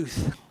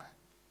truth.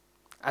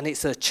 And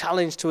it's a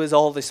challenge to us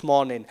all this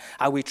morning.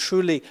 Are we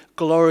truly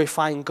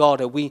glorifying God?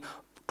 Are we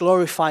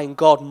glorifying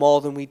God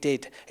more than we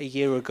did a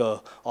year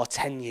ago or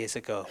 10 years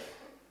ago?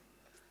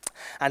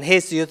 And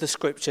here's the other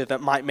scripture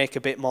that might make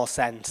a bit more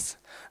sense.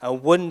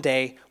 And one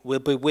day we'll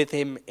be with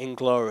him in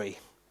glory.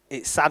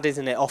 It's sad,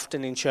 isn't it,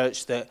 often in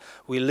church that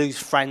we lose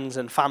friends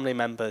and family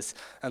members,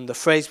 and the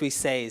phrase we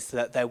say is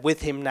that they're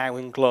with him now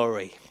in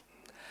glory.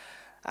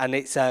 And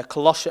it's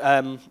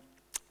Colossians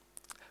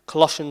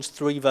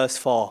 3 verse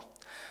 4.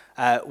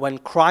 When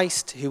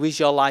Christ, who is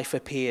your life,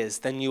 appears,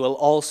 then you will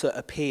also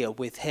appear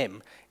with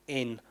him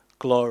in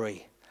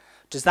glory.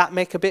 Does that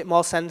make a bit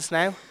more sense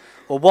now?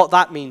 Well, what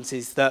that means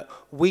is that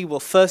we will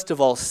first of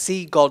all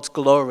see God's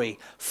glory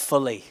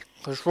fully.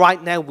 Because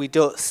right now we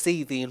don't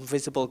see the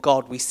invisible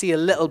God. We see a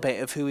little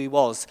bit of who he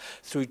was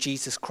through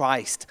Jesus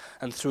Christ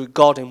and through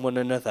God in one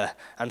another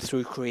and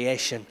through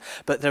creation.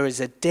 But there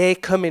is a day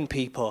coming,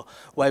 people,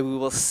 where we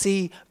will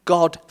see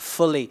God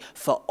fully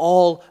for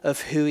all of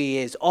who he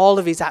is, all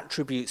of his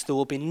attributes. There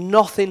will be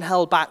nothing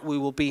held back. We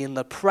will be in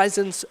the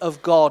presence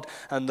of God,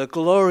 and the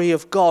glory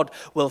of God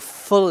will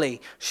fully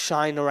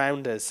shine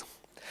around us.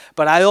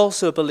 But I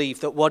also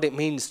believe that what it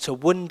means to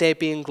one day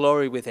be in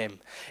glory with him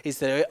is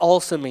that it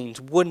also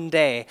means one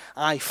day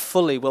I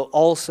fully will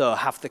also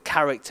have the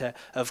character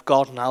of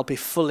God, and I'll be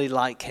fully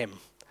like him.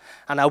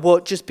 And I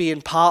won't just be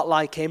in part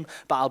like him,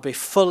 but I'll be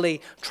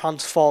fully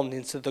transformed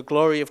into the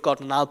glory of God,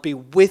 and I'll be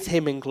with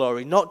him in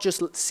glory. Not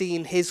just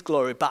seeing his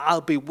glory, but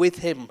I'll be with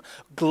him,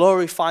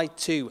 glorified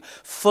too,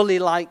 fully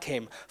like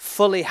him,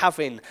 fully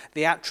having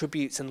the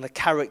attributes and the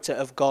character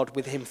of God,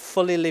 with him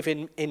fully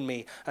living in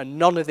me, and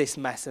none of this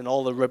mess and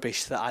all the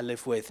rubbish that I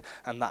live with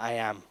and that I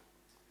am.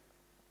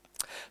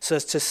 So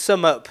to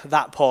sum up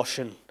that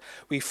portion,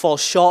 we fall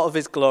short of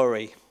his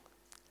glory,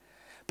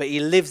 but he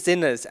lives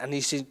in us, and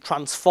he's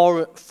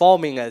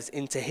transforming us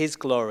into his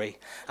glory.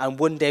 And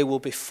one day we'll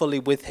be fully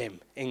with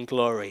him in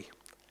glory.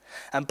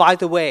 And by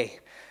the way,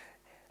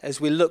 as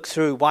we look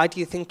through, why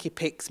do you think he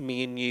picks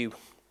me and you?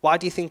 Why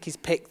do you think he's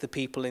picked the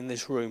people in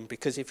this room?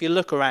 Because if you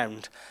look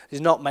around,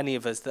 there's not many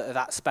of us that are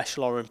that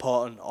special or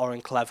important or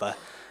clever.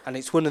 And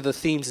it's one of the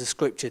themes of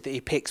Scripture that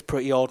he picks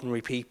pretty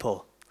ordinary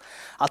people.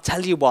 I'll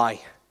tell you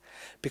why.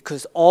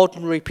 Because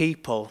ordinary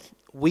people,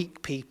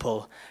 weak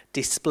people,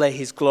 display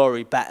his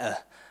glory better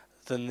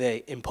than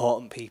the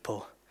important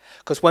people.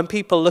 Because when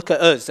people look at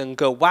us and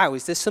go, wow,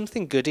 is there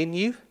something good in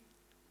you?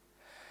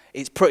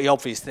 It's pretty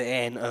obvious that it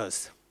ain't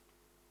us.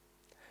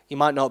 You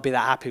might not be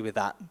that happy with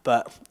that,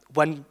 but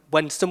when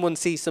someone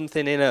sees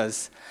something in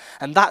us,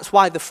 and that's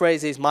why the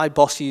phrase is, my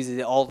boss uses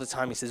it all the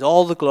time. He says,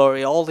 all the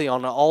glory, all the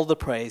honor, all the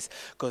praise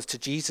goes to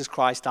Jesus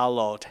Christ our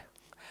Lord.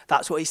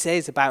 That's what he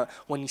says about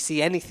when you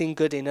see anything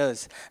good in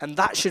us. And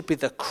that should be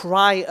the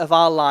cry of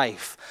our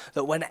life,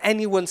 that when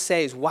anyone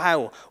says,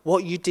 wow,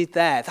 what you did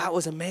there, that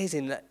was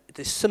amazing, that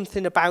there's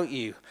something about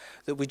you,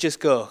 that we just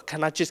go,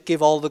 can I just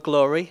give all the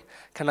glory?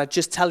 Can I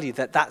just tell you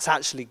that that's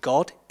actually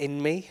God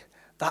in me?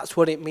 That's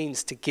what it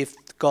means to give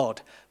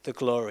God the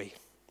glory.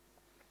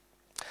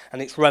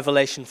 And it's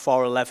Revelation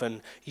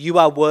 4:11. You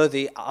are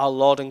worthy, our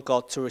Lord and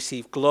God, to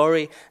receive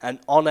glory and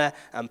honor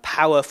and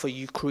power, for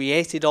you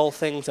created all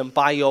things, and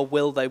by your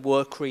will they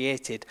were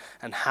created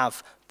and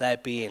have their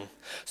being.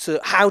 So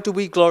how do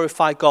we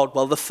glorify God?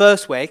 Well, the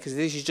first way, because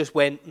this is just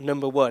way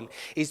number one,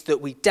 is that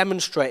we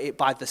demonstrate it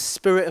by the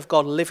Spirit of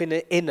God living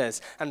in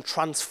us and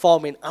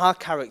transforming our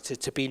character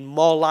to be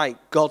more like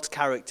God's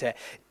character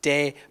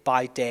day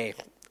by day.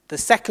 The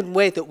second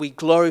way that we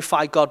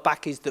glorify God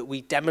back is that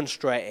we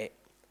demonstrate it.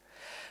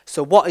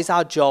 So what is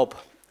our job?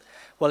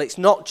 Well, it's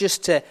not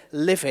just to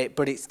live it,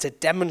 but it's to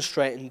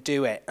demonstrate and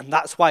do it. And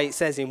that's why it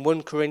says in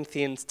 1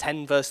 Corinthians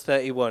 10 verse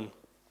 31,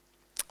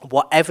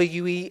 whatever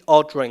you eat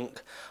or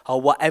drink, or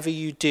whatever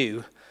you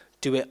do,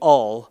 do it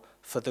all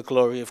for the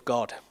glory of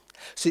God.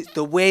 So it's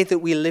the way that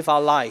we live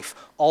our life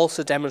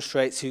also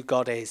demonstrates who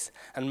God is.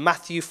 And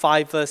Matthew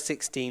 5 verse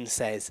 16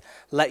 says,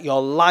 let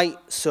your light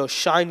so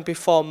shine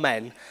before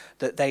men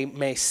that they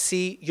may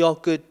see your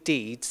good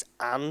deeds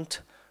and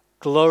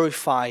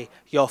glorify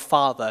your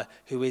Father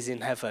who is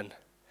in heaven.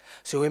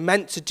 So we're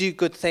meant to do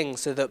good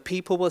things so that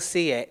people will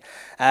see it.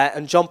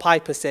 And John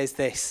Piper says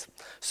this,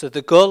 so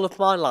the goal of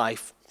my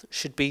life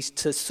should be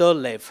to so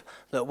live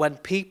that when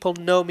people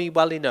know me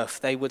well enough,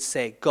 they would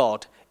say,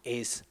 God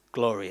is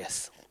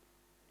glorious.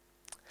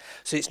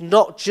 So it's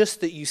not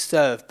just that you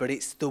serve, but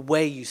it's the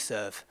way you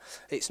serve.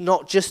 It's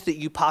not just that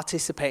you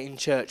participate in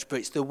church, but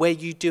it's the way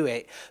you do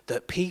it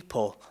that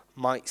people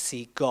might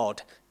see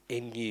God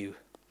in you.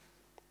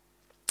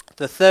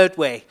 The third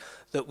way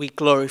that we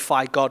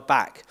glorify God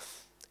back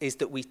is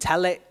that we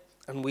tell it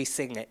and we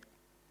sing it.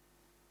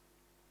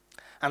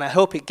 And I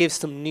hope it gives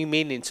some new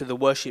meaning to the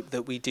worship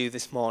that we do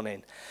this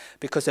morning,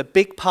 because a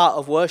big part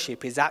of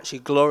worship is actually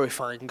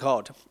glorifying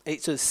God.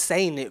 It's us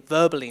saying it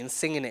verbally and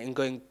singing it and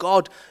going,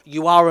 God,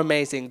 you are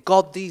amazing.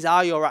 God, these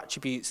are your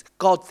attributes.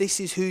 God, this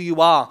is who you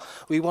are.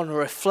 We want to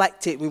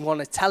reflect it. We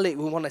want to tell it.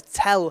 We want to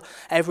tell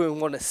everyone.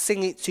 We want to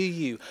sing it to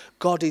you.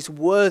 God is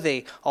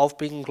worthy of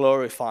being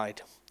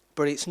glorified.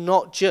 But it's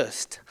not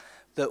just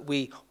that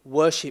we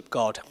worship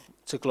God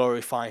to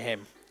glorify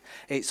him.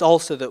 It's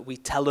also that we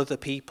tell other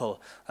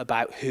people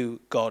about who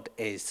God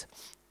is.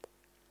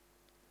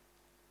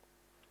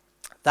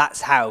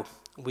 That's how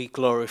we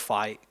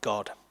glorify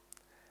God.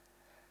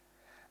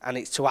 And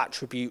it's to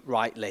attribute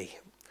rightly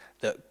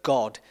that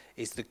God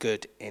is the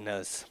good in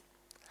us.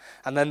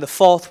 And then the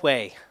fourth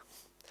way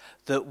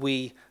that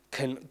we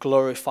can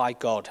glorify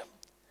God.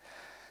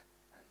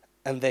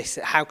 And this,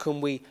 how can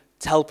we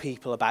tell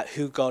people about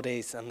who God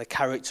is and the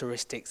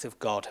characteristics of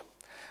God?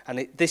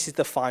 And this is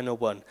the final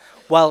one.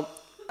 Well,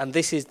 and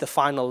this is the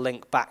final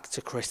link back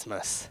to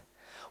Christmas.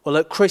 Well,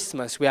 at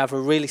Christmas, we have a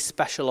really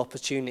special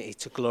opportunity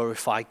to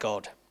glorify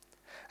God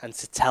and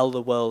to tell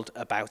the world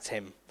about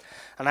him.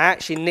 And I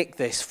actually nicked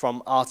this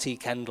from R.T.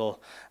 Kendall,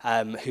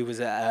 who was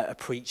a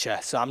preacher.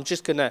 So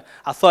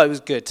I thought it was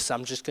good, so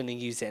I'm just going to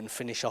use it and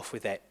finish off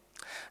with it.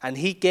 And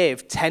he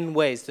gave 10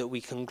 ways that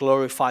we can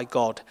glorify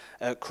God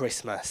at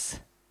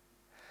Christmas.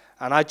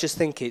 And I just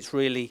think it's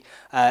really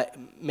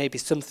maybe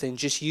something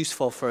just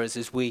useful for us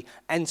as we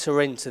enter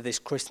into this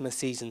Christmas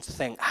season to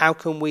think, how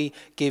can we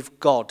give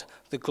God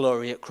the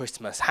glory at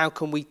Christmas? How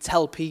can we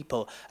tell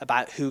people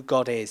about who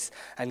God is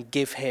and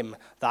give him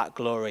that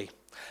glory?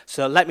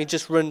 So let me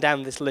just run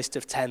down this list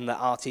of 10 that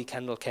R.T.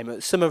 Kendall came up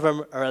with. Some of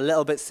them are a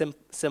little bit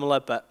similar,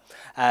 but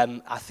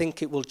I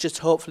think it will just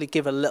hopefully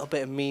give a little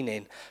bit of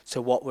meaning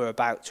to what we're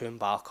about to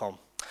embark on.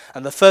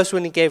 And the first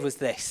one he gave was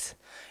this.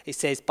 It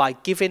says, by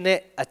giving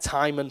it a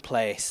time and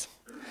place,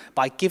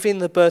 by giving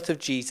the birth of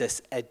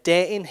Jesus a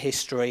date in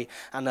history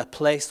and a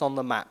place on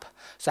the map.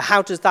 So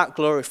how does that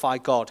glorify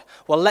God?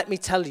 Well, let me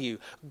tell you,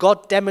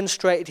 God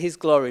demonstrated his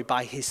glory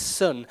by his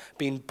son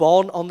being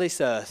born on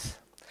this earth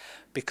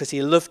because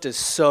he loved us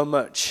so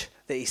much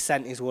that he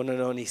sent his one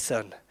and only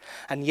son.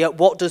 And yet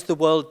what does the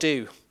world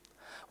do?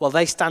 Well,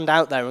 they stand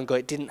out there and go,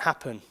 it didn't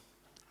happen.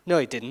 No,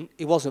 he didn't.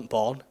 He wasn't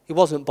born. He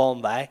wasn't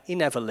born there. He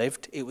never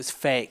lived. It was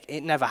fake.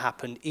 It never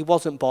happened. He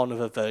wasn't born of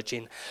a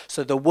virgin.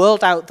 So the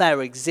world out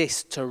there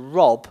exists to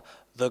rob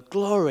the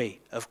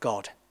glory of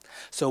God.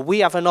 So we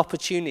have an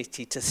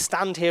opportunity to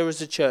stand here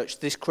as a church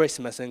this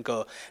Christmas and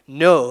go,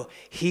 no,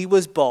 he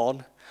was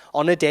born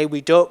on a day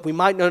we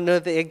might not know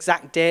the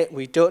exact date,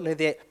 we don't know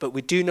the, but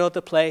we do know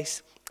the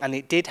place, and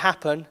it did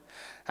happen.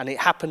 And it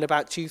happened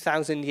about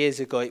 2,000 years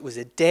ago. It was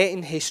a date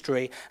in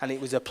history, and it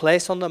was a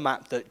place on the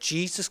map that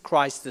Jesus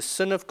Christ, the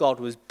Son of God,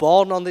 was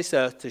born on this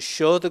earth to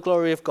show the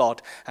glory of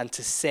God and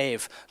to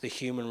save the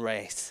human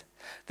race.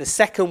 The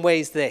second way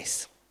is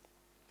this.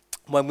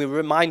 When we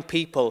remind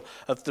people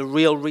of the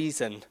real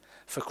reason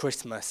for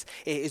Christmas,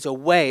 it is a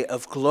way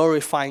of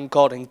glorifying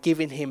God and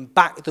giving him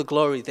back the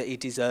glory that he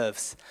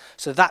deserves.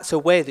 So that's a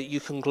way that you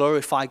can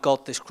glorify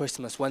God this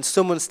Christmas. When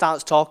someone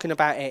starts talking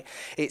about it,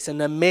 it's an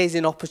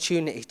amazing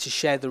opportunity to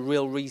share the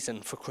real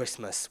reason for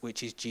Christmas,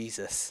 which is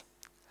Jesus.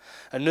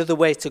 Another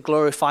way to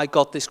glorify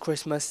God this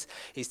Christmas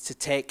is to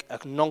take a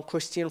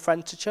non-Christian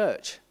friend to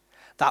church.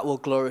 That will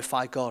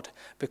glorify God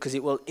because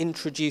it will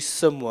introduce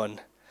someone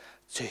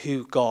to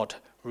who God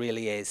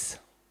really is.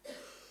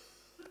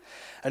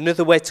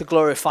 Another way to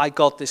glorify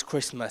God this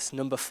Christmas,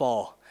 number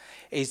 4,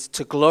 is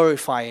to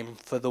glorify him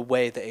for the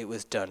way that it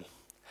was done.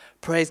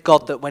 Praise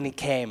God that when he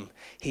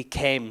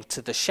came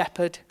to the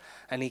shepherd,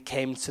 and he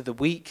came to the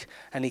weak,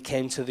 and he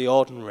came to the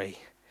ordinary,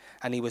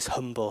 and he was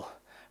humble.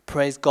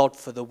 Praise God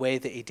for the way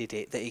that he did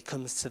it, that he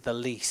comes to the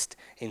least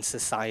in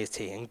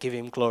society, and give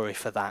him glory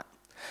for that.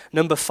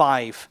 Number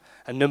 5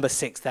 and number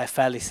 6, they're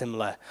fairly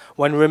similar.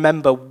 When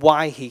remember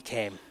why he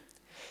came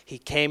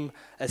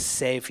as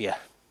Saviour.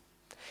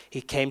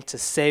 He came to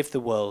save the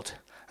world.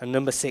 And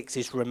number 6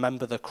 is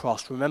remember the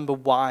cross. Remember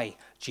why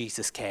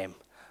Jesus came.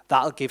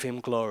 That'll give him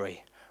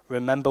glory.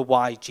 Remember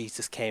why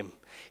Jesus came.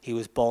 He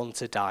was born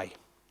to die.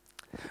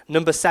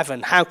 Number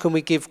 7, how can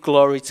we give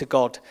glory to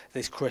God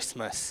this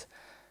Christmas?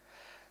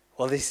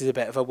 Well, this is a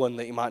bit of a one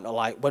that you might not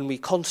like. When we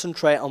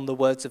concentrate on the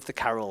words of the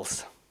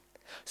carols.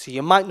 So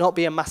you might not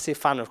be a massive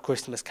fan of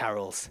Christmas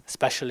carols,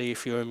 especially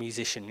if you're a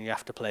musician and you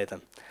have to play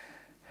them.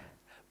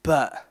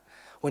 But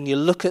when you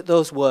look at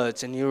those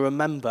words and you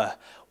remember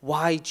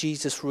why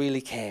Jesus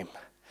really came,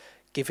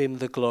 give him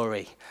the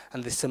glory.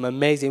 And there's some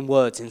amazing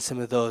words in some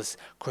of those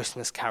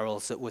Christmas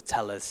carols that would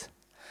tell us.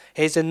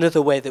 Here's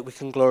another way that we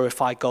can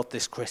glorify God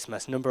this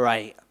Christmas. Number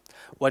 8,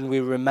 when we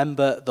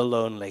remember the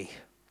lonely.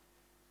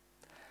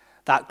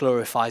 That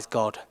glorifies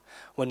God.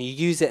 When you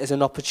use it as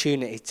an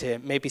opportunity to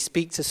maybe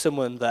speak to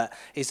someone that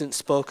isn't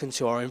spoken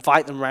to, or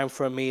invite them round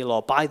for a meal,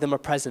 or buy them a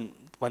present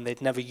when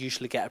they'd never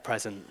usually get a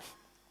present.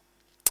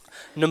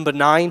 Number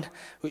 9,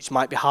 which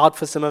might be hard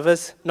for some of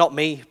us, not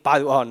me, by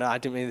the way, oh no, I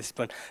didn't mean this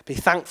one. Be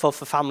thankful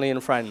for family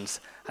and friends.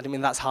 I didn't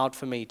mean that's hard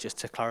for me, just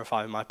to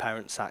clarify, my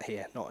parents sat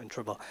here, not in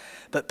trouble.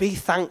 But be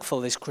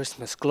thankful this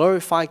Christmas.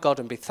 Glorify God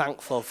and be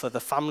thankful for the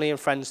family and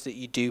friends that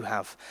you do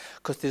have.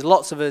 Because there's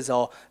lots of us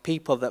or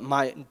people that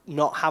might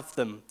not have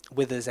them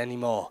with us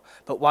anymore.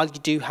 But while you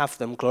do have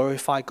them,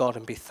 glorify God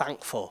and be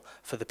thankful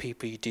for the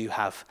people you do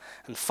have.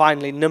 And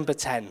finally, number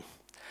 10.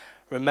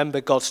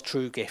 Remember God's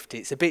true gift.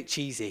 It's a bit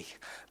cheesy,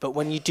 but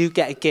when you do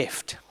get a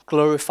gift,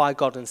 glorify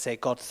God and say,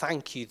 God,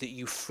 thank you that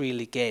you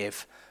freely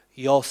gave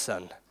your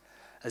son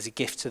as a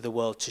gift to the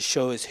world to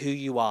show us who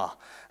you are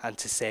and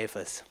to save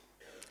us.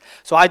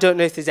 So I don't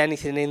know if there's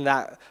anything in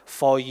that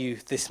for you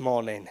this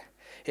morning.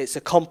 It's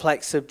a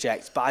complex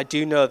subject, but I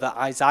do know that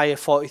Isaiah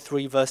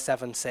 43 verse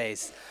 7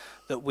 says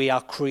that we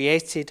are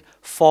created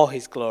for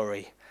his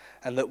glory,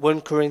 and that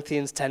 1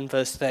 Corinthians 10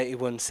 verse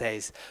 31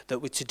 says that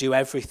we're to do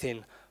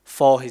everything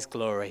for his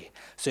glory.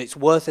 So it's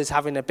worth us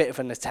having a bit of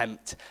an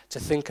attempt to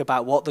think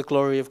about what the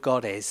glory of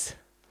God is,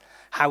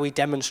 how he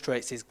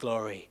demonstrates his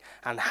glory,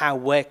 and how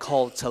we're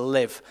called to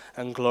live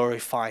and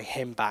glorify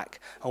him back.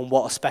 And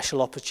what a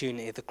special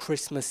opportunity the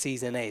Christmas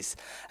season is,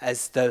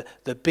 as the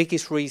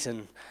biggest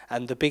reason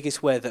and the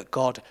biggest way that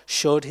God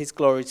showed his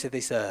glory to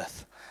this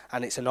earth.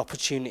 And it's an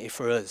opportunity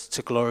for us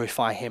to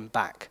glorify him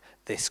back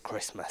this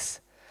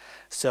Christmas.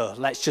 So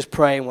let's just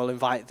pray, and we'll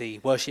invite the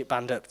worship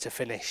band up to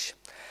finish.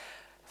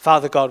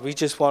 Father God, we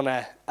just want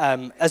to,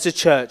 as a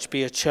church,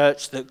 be a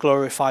church that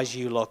glorifies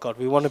you, Lord God.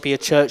 We want to be a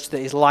church that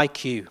is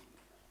like you,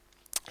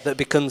 that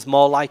becomes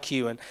more like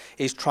you and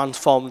is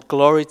transformed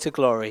glory to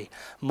glory,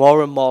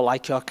 more and more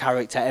like your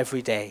character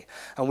every day.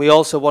 And we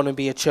also want to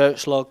be a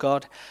church, Lord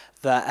God,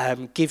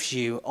 that gives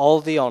you all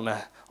the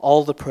honor,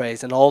 all the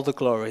praise and all the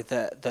glory,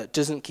 that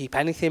doesn't keep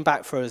anything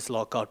back for us,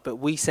 Lord God. But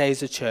we say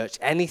as a church,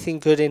 anything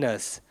good in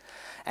us,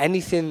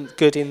 anything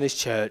good in this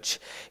church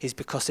is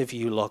because of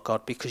you, Lord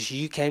God, because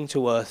you came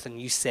to earth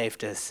and you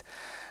saved us.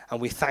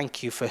 And we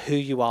thank you for who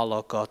you are,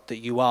 Lord God, that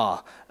you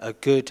are a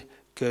good,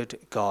 good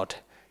God.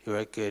 You're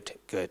a good,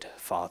 good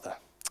Father.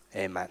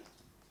 Amen.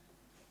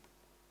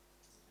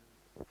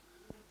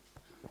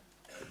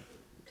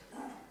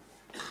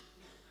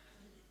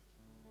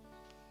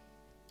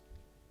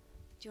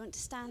 Do you want to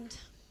stand?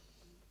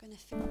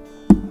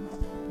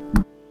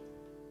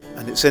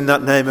 And it's in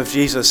that name of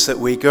Jesus that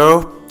we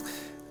go,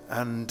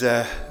 and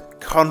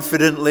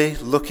confidently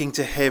looking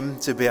to him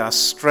to be our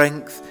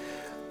strength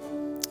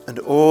and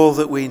all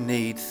that we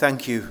need.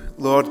 Thank you,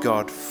 Lord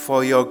God,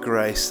 for your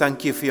grace.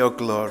 Thank you for your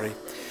glory.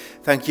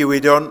 Thank you we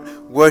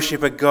don't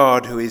worship a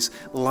God who is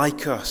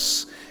like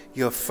us.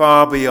 You're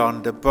far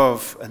beyond,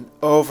 above and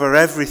over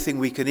everything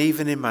we can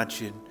even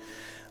imagine.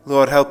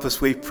 Lord, help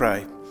us, we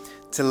pray,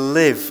 to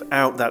live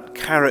out that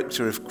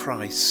character of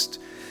Christ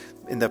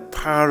in the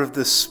power of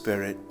the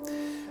Spirit.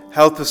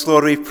 Help us,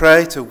 Lord, we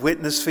pray, to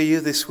witness for you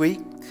this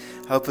week.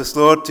 Help us,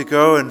 Lord, to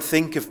go and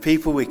think of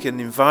people we can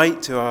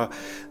invite to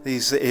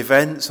these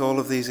events, all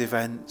of these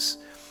events.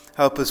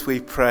 Help us, we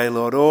pray,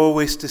 Lord,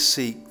 always to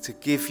seek to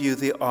give you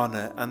the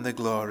honor and the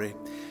glory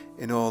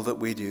in all that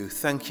we do.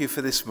 Thank you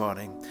for this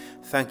morning.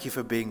 Thank you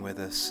for being with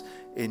us.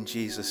 In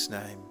Jesus'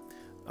 name,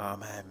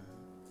 amen.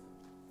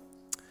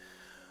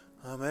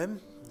 Amen.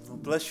 Well,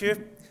 bless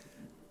you.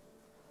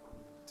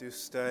 Do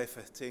stay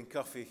for tea and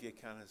coffee if you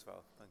can as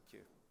well.